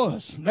 there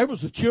was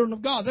the children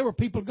of God. They were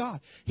people of God.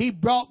 He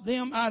brought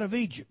them out of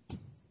Egypt.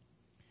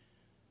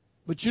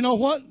 But you know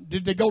what?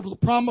 Did they go to the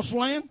promised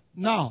land?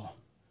 No.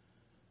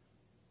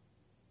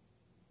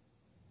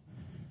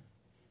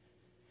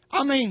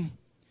 I mean,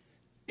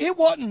 it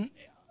wasn't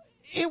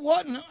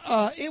what?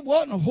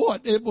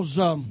 It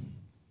was,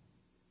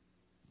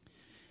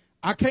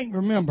 I can't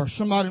remember.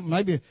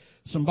 Maybe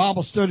some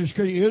Bible studies,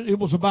 it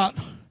was about,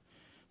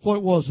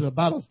 what was it?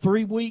 About a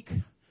 3-week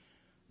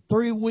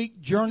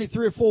journey,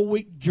 3 or 4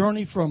 week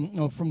journey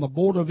from the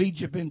border of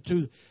Egypt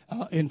into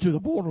the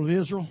border of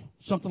Israel,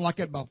 something like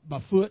that by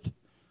foot,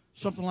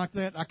 something like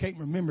that. I can't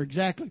remember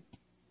exactly.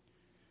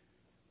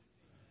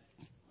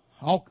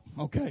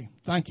 Okay,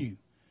 thank you.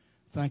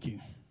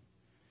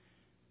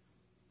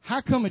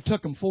 How come it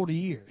took them 40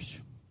 years?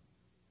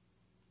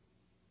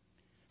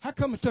 How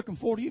come it took them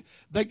 40 years?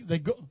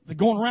 They're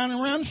going around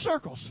and around in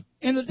circles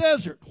in the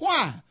desert.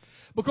 Why?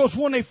 Because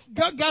when they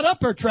got up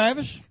there,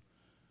 Travis,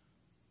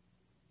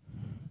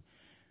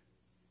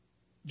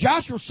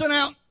 Moses sent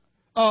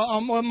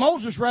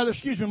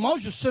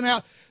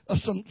out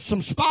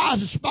some spies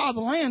to spy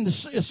the land, to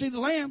see the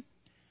land.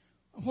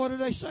 What did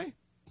they say?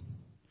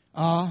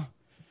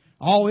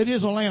 It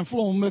is a land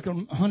flowing milk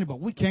and honey, but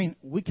we can't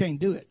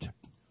do it.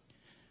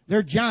 There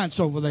are giants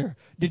over there.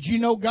 Did you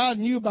know God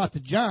knew about the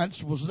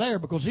giants was there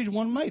because He's the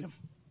one who made them?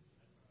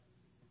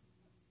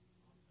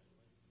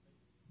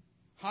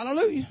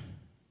 Hallelujah.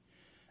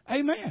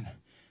 Amen.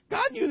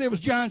 God knew there was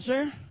giants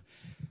there.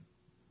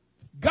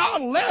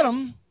 God led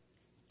them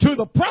to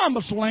the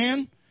promised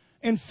land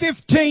in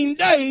 15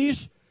 days,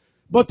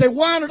 but they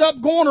winded up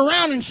going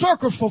around in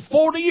circles for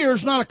 40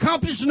 years, not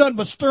accomplishing nothing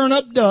but stirring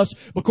up dust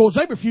because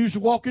they refused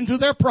to walk into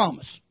their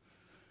promise.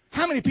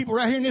 How many people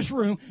right here in this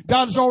room,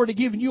 God has already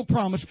given you a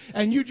promise,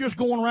 and you're just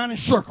going around in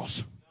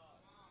circles?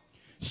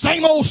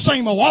 Same old,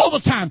 all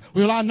the time.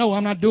 Well, I know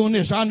I'm not doing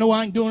this. I know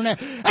I ain't doing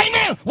that.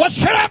 Amen. Well,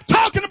 shut up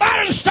talking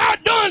about it and start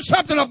doing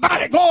something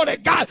about it. Glory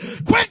to God.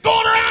 Quit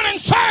going around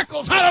in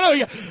circles.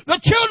 Hallelujah. The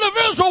children of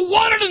Israel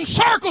wandered in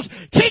circles,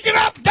 kicking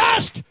up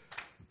dust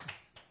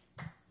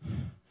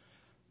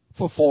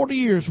for 40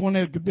 years when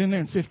they'd been there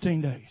in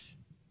 15 days.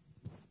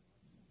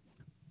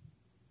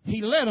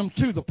 He led them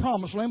to the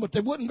promised land, but they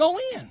wouldn't go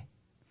in.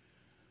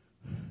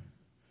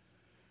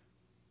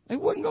 They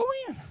wouldn't go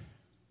in.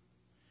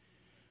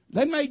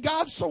 They made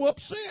God so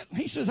upset.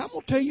 He says, I'm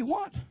going to tell you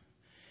what.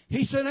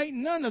 He said, ain't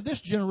none of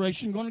this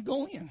generation going to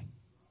go in.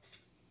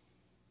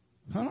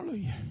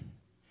 Hallelujah.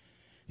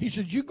 He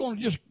said, you're going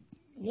to just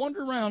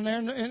wander around there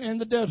in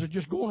the desert,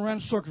 just going around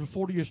in circles for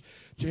 40 years,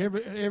 till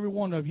every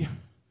one of you,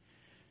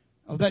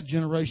 of that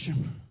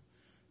generation,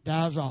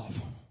 dies off.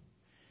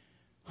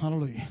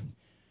 Hallelujah.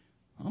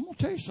 I'm going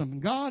to tell you something.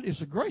 God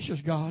is a gracious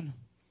God,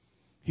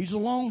 He's a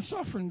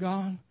long-suffering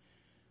God.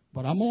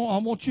 But I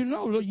want you to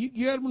know,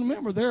 you got to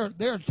remember, there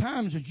are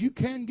times that you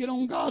can get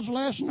on God's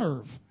last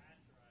nerve.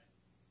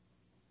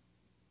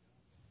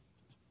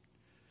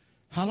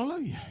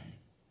 Hallelujah.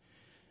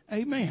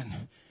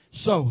 Amen.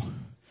 So,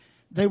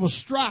 there was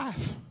strife.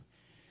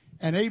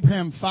 And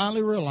Abraham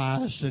finally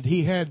realized that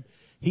he had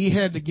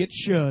to get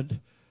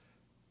shud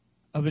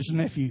of his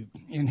nephew.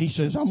 And he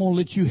says, I'm going to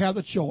let you have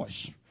the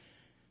choice.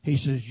 He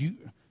says,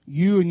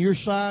 you and your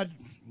side,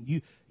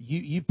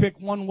 you pick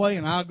one way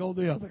and I'll go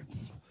the other.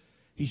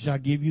 He said, I'll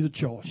give you the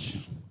choice.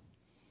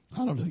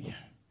 Hallelujah.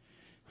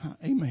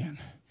 Amen.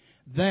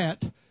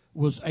 That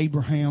was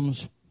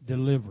Abraham's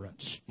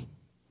deliverance.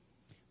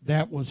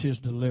 That was his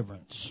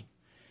deliverance.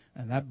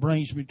 And that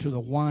brings me to the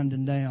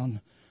winding down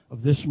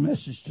of this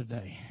message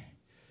today.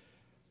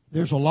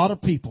 There's a lot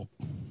of people.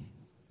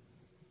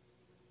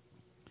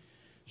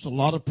 There's a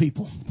lot of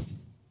people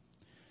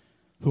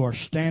who are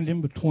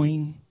standing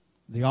between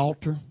the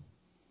altar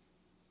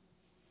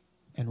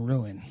and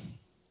ruin.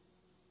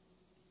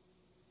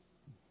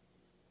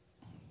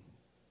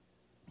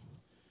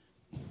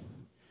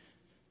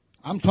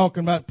 I'm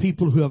talking about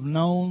people who have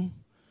known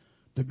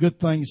the good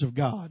things of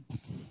God.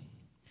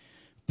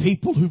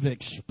 People who've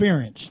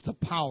experienced the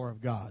power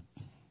of God.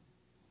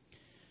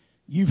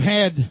 You've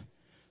had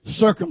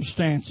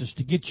circumstances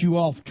to get you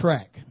off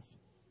track.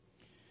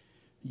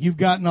 You've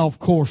gotten off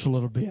course a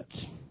little bit.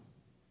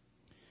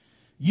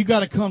 You got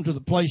to come to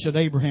the place that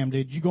Abraham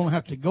did. You're going to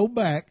have to go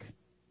back.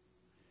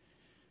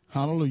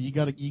 Hallelujah.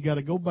 You got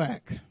to go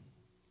back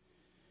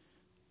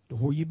to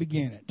where you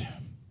began it.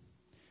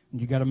 And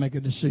you got to make a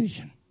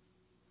decision.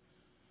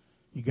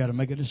 You got to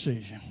make a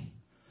decision.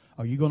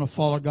 Are you going to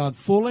follow God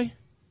fully?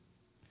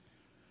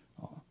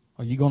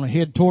 Are you going to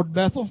head toward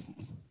Bethel?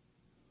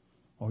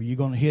 Or are you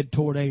going to head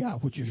toward Ai,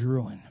 which is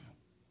ruin?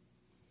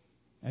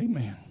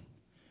 Amen.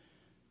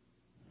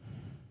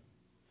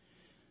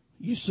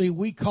 You see,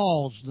 we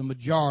cause the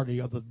majority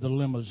of the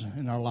dilemmas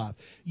in our life.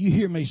 You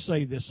hear me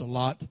say this a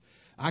lot.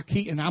 I'm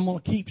going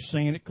to keep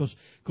saying it because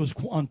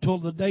until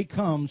the day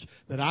comes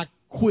that I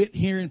quit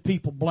hearing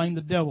people blame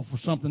the devil for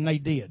something they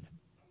did.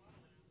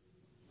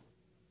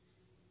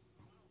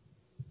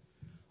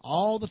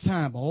 All the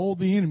time,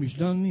 the enemy's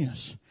done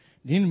this.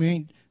 The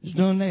enemy has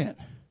done that.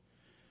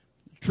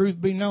 The truth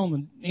be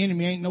known, the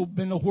enemy ain't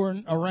been nowhere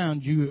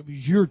around you. It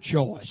was your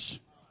choice.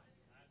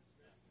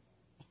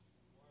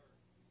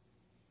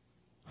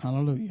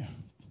 Hallelujah.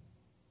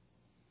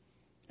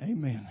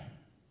 Amen.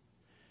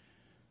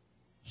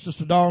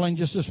 Sister Darlene,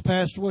 just this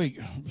past week,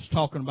 was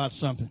talking about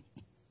something.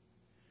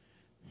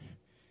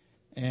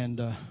 And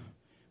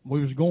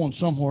we was going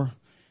somewhere,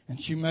 and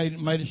she made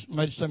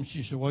a statement.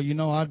 She said,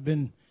 well, I'd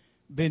been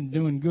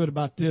doing good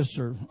about this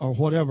or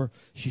whatever.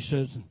 She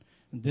says,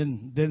 and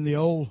then the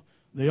old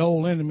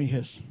enemy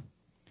has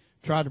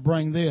tried to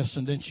bring this,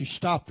 and then she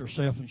stopped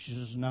herself and she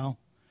says, no.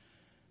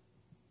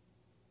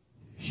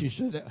 She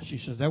said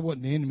that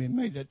wasn't the enemy that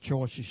made that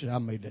choice. She said, I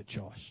made that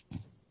choice.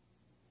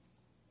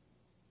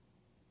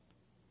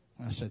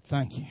 And I said,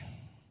 thank you.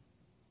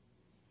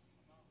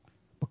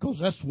 Because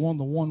that's one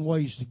of the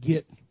ways to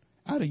get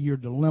out of your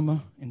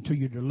dilemma into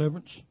your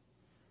deliverance.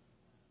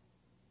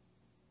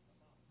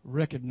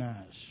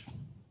 Recognize.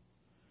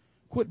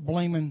 Quit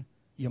blaming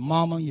your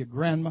mama, your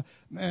grandma.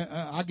 Man,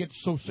 I get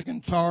so sick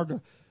and tired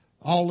of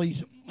all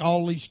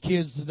these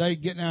kids today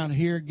getting out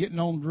here, getting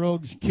on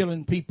drugs,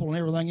 killing people and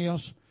everything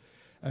else.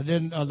 And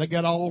then they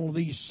got all of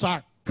these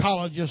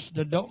psychologists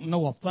that don't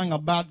know a thing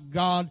about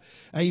God.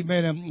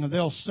 Amen. And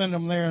they'll send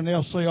them there and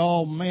they'll say,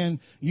 oh man,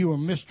 you were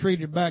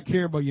mistreated back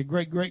here by your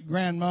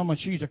great-great-grandmama.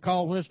 She's a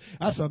call this.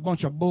 That's a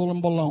bunch of bull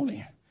and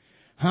baloney.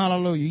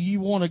 Hallelujah. You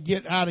want to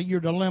get out of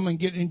your dilemma and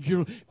get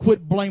into,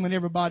 quit blaming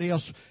everybody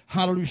else.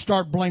 Hallelujah.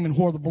 Start blaming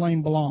where the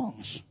blame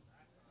belongs.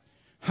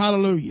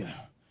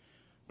 Hallelujah.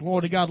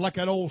 Glory to God. Like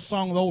that old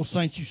song the old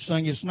saints you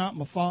sing. It's not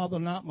my father,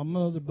 not my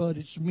mother, but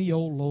it's me, oh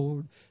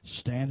Lord,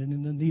 standing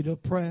in the need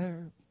of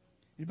prayer.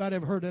 Anybody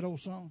ever heard that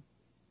old song?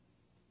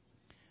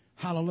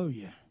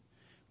 Hallelujah.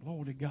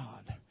 Glory to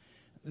God.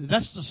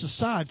 That's the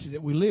society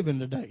that we live in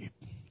today.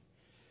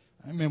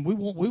 I mean, we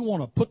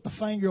want to put the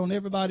finger on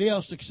everybody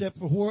else except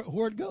for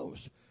where it goes.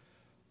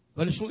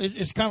 But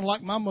it's kind of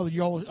like my mother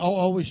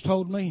always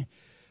told me.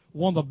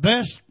 One of the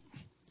best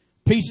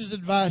pieces of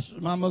advice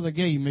that my mother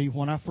gave me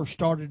when I first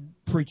started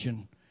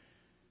preaching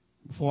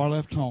before I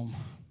left home.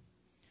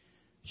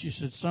 She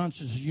said, son,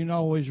 you need to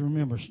always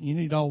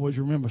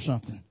remember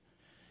something.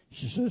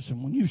 She says,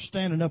 and when you're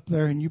standing up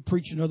there and you're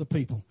preaching to other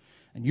people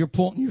and you're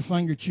pointing your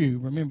finger at you,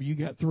 remember you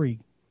got 3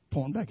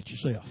 pointing back at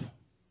yourself.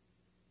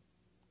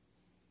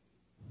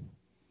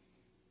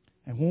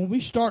 And when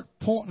we start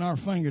pointing our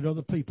finger at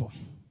other people,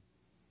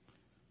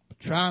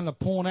 trying to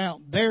point out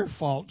their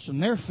faults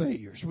and their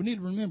failures, we need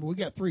to remember we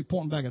got 3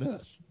 pointing back at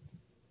us.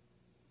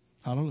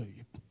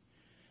 Hallelujah.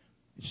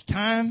 It's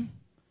time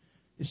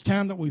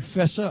that we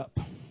fess up.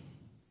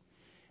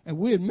 And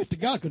we admit to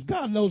God because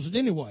God knows it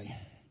anyway.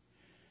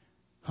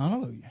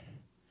 Hallelujah.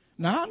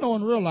 Now I know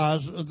and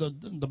realize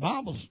the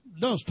Bible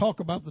does talk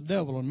about the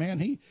devil, and man,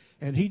 he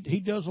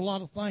does a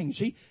lot of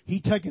things. He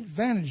takes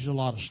advantage of a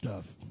lot of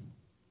stuff.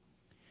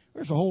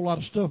 There's a whole lot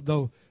of stuff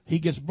though he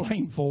gets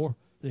blamed for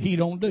that he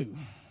don't do.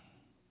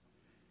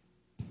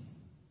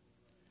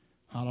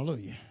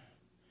 Hallelujah.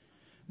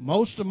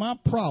 Most of my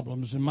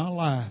problems in my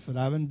life that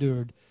I've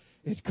endured,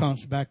 it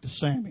comes back to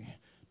Sammy,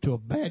 to a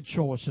bad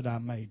choice that I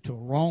made, to a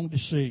wrong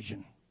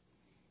decision.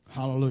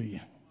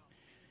 Hallelujah.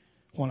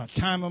 When a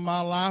time in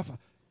my life,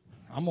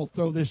 I'm going to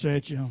throw this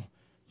at you.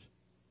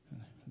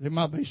 There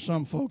might be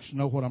some folks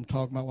know what I'm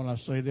talking about when I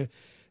say that. It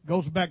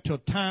goes back to a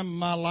time in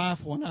my life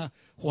when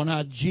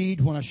I G'd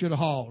when I should have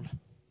hauled.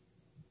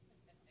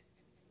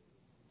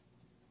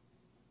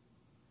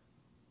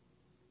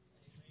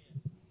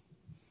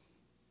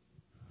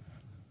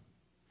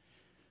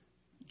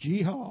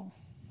 G-haul.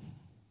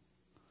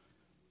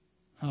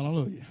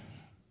 Hallelujah.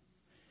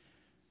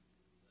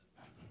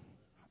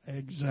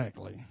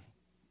 Exactly.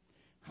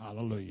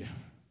 Hallelujah.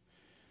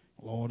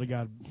 Lord of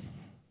God.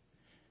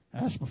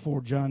 That's before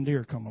John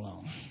Deere come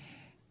along.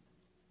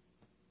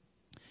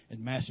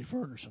 And Massey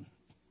Ferguson.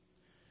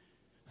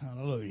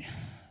 Hallelujah.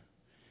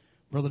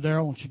 Brother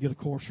Darrell, once you get a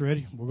course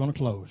ready, we're going to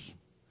close.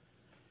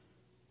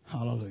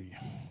 Hallelujah.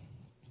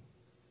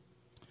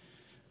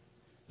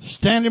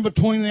 Standing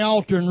between the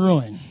altar and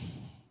ruin.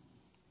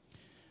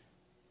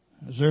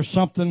 Is there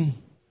something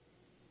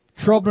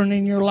troubling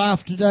in your life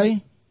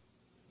today?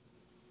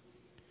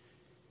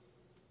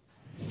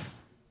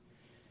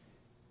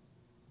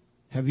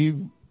 Have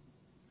you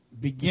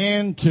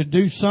began to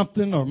do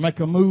something or make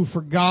a move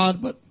for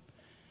God, but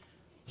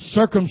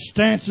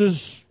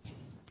circumstances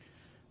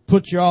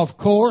put you off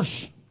course?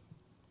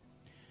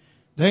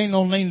 There ain't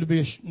no need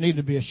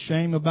to be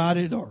ashamed about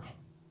it or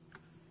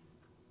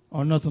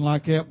nothing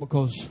like that,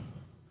 because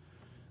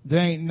there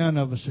ain't none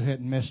of us who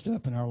hadn't messed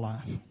up in our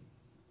life.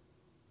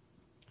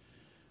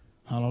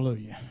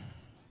 Hallelujah.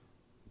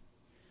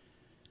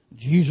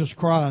 Jesus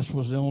Christ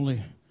was the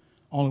only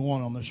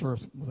one on this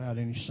earth without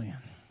any sin.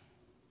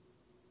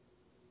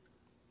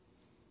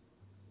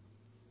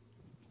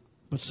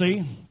 But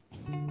see,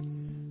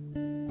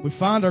 we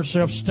find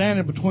ourselves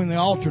standing between the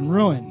altar and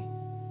ruin.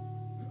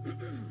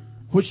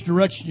 Which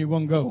direction you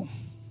going to go?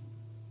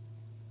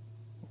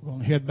 We're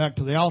going to head back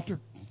to the altar,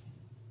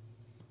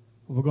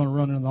 or we're going to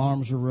run into the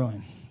arms of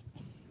ruin.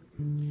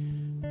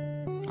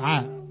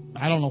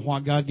 I don't know why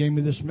God gave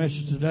me this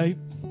message today,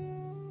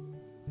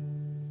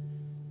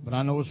 but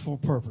I know it's for a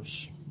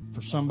purpose,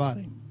 for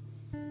somebody,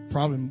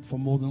 probably for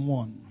more than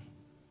one.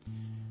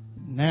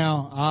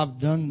 Now I've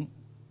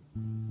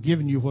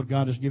given you what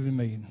God has given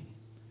me.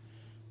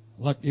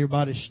 Let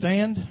everybody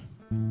stand.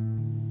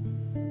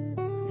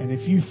 And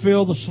if you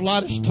feel the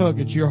slightest tug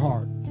at your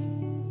heart,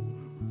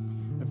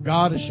 if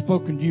God has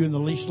spoken to you in the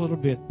least little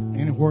bit,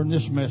 anywhere in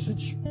this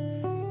message,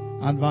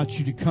 I invite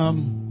you to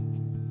come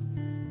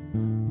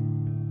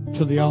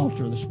to the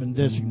altar that's been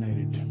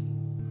designated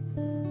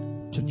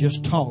to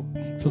just talk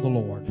to the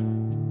Lord.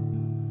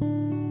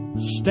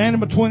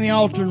 Standing between the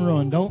altar and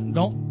ruin.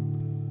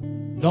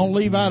 Don't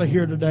leave out of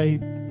here today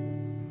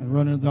and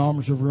run into the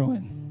arms of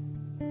ruin.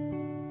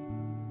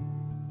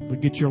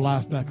 But get your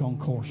life back on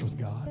course with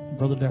God.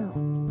 Brother Darrell.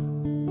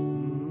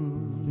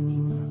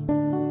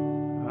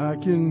 I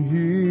can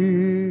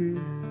hear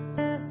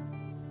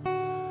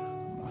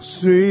my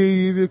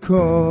Savior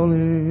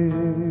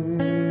calling.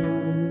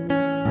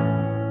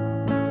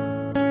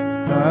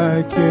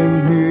 I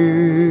can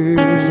hear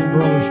some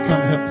brothers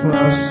come help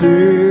my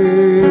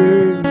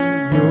Savior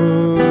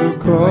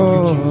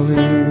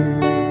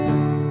calling.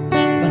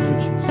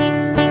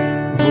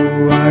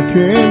 Oh, I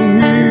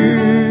can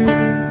hear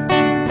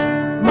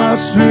my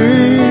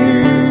Savior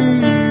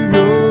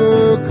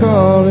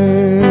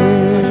calling.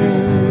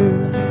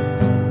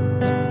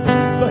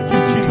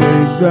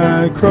 Take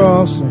thy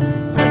cross and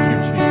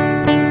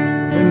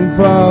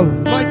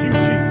follow. Thank you,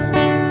 Jesus.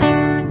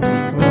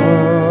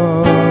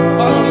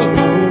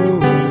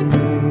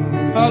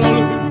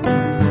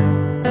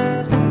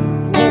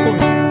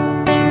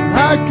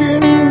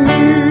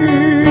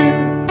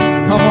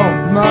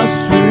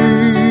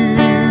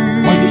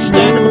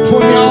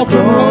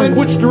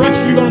 Which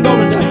direction are you going to go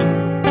today?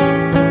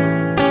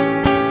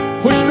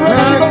 Which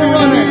direction are you going to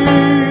run in?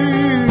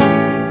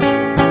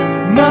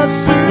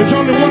 There's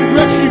only one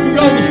direction you can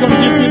go that's going to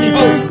give you any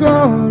hope.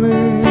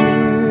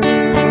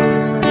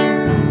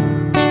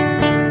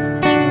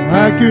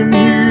 I can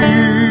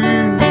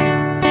hear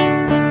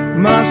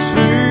my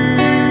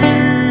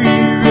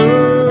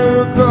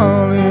Savior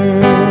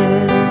calling.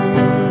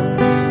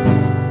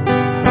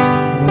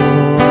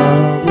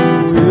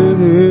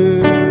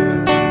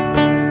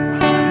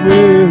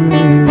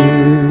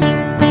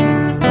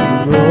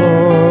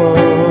 Oh,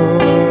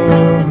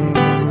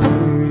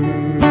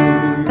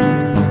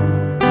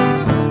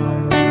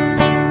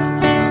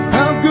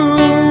 I'll go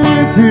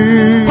with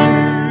Him.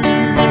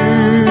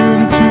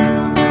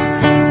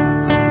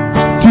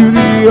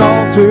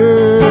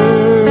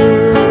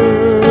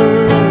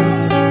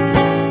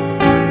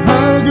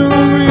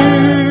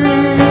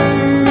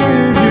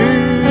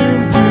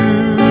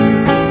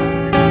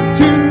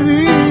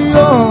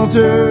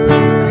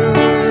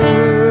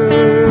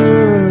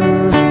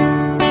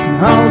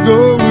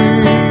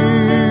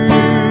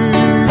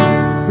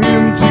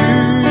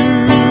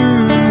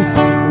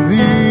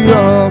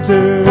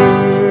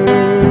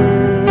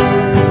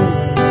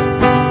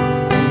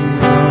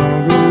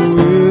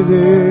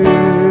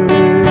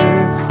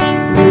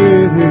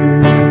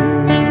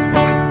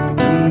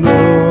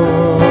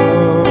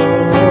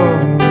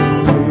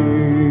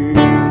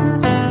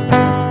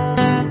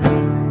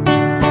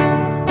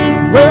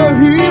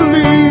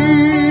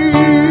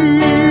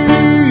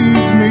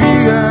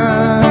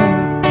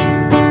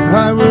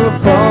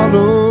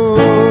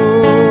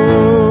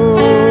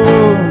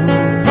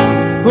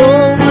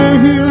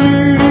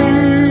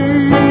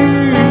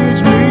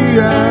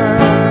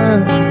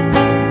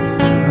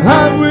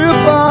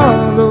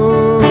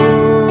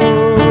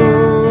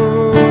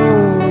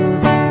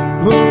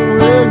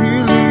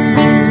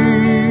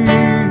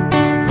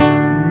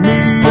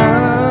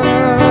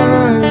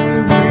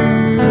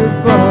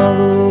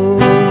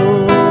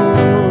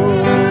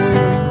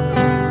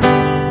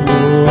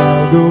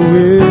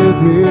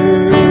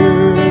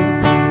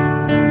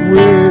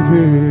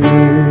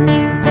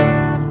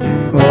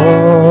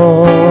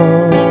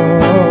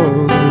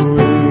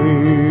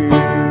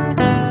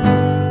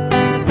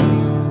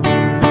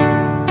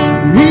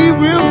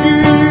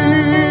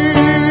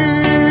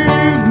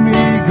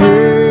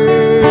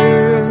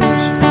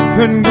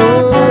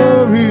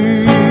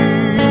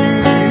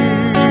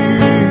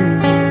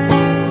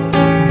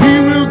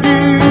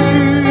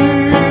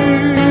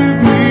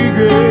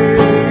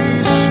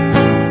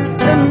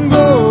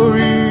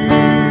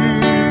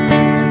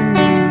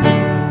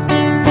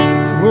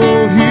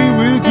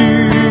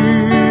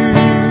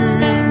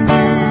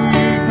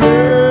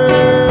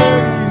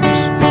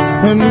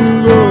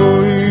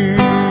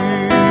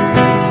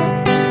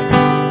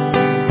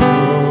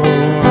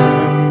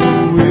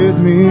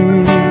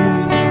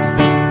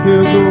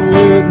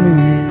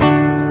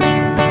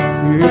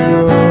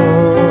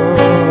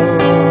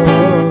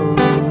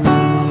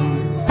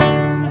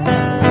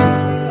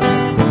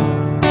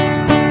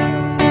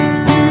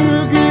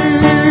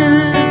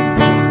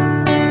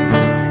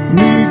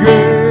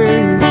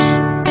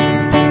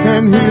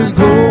 and His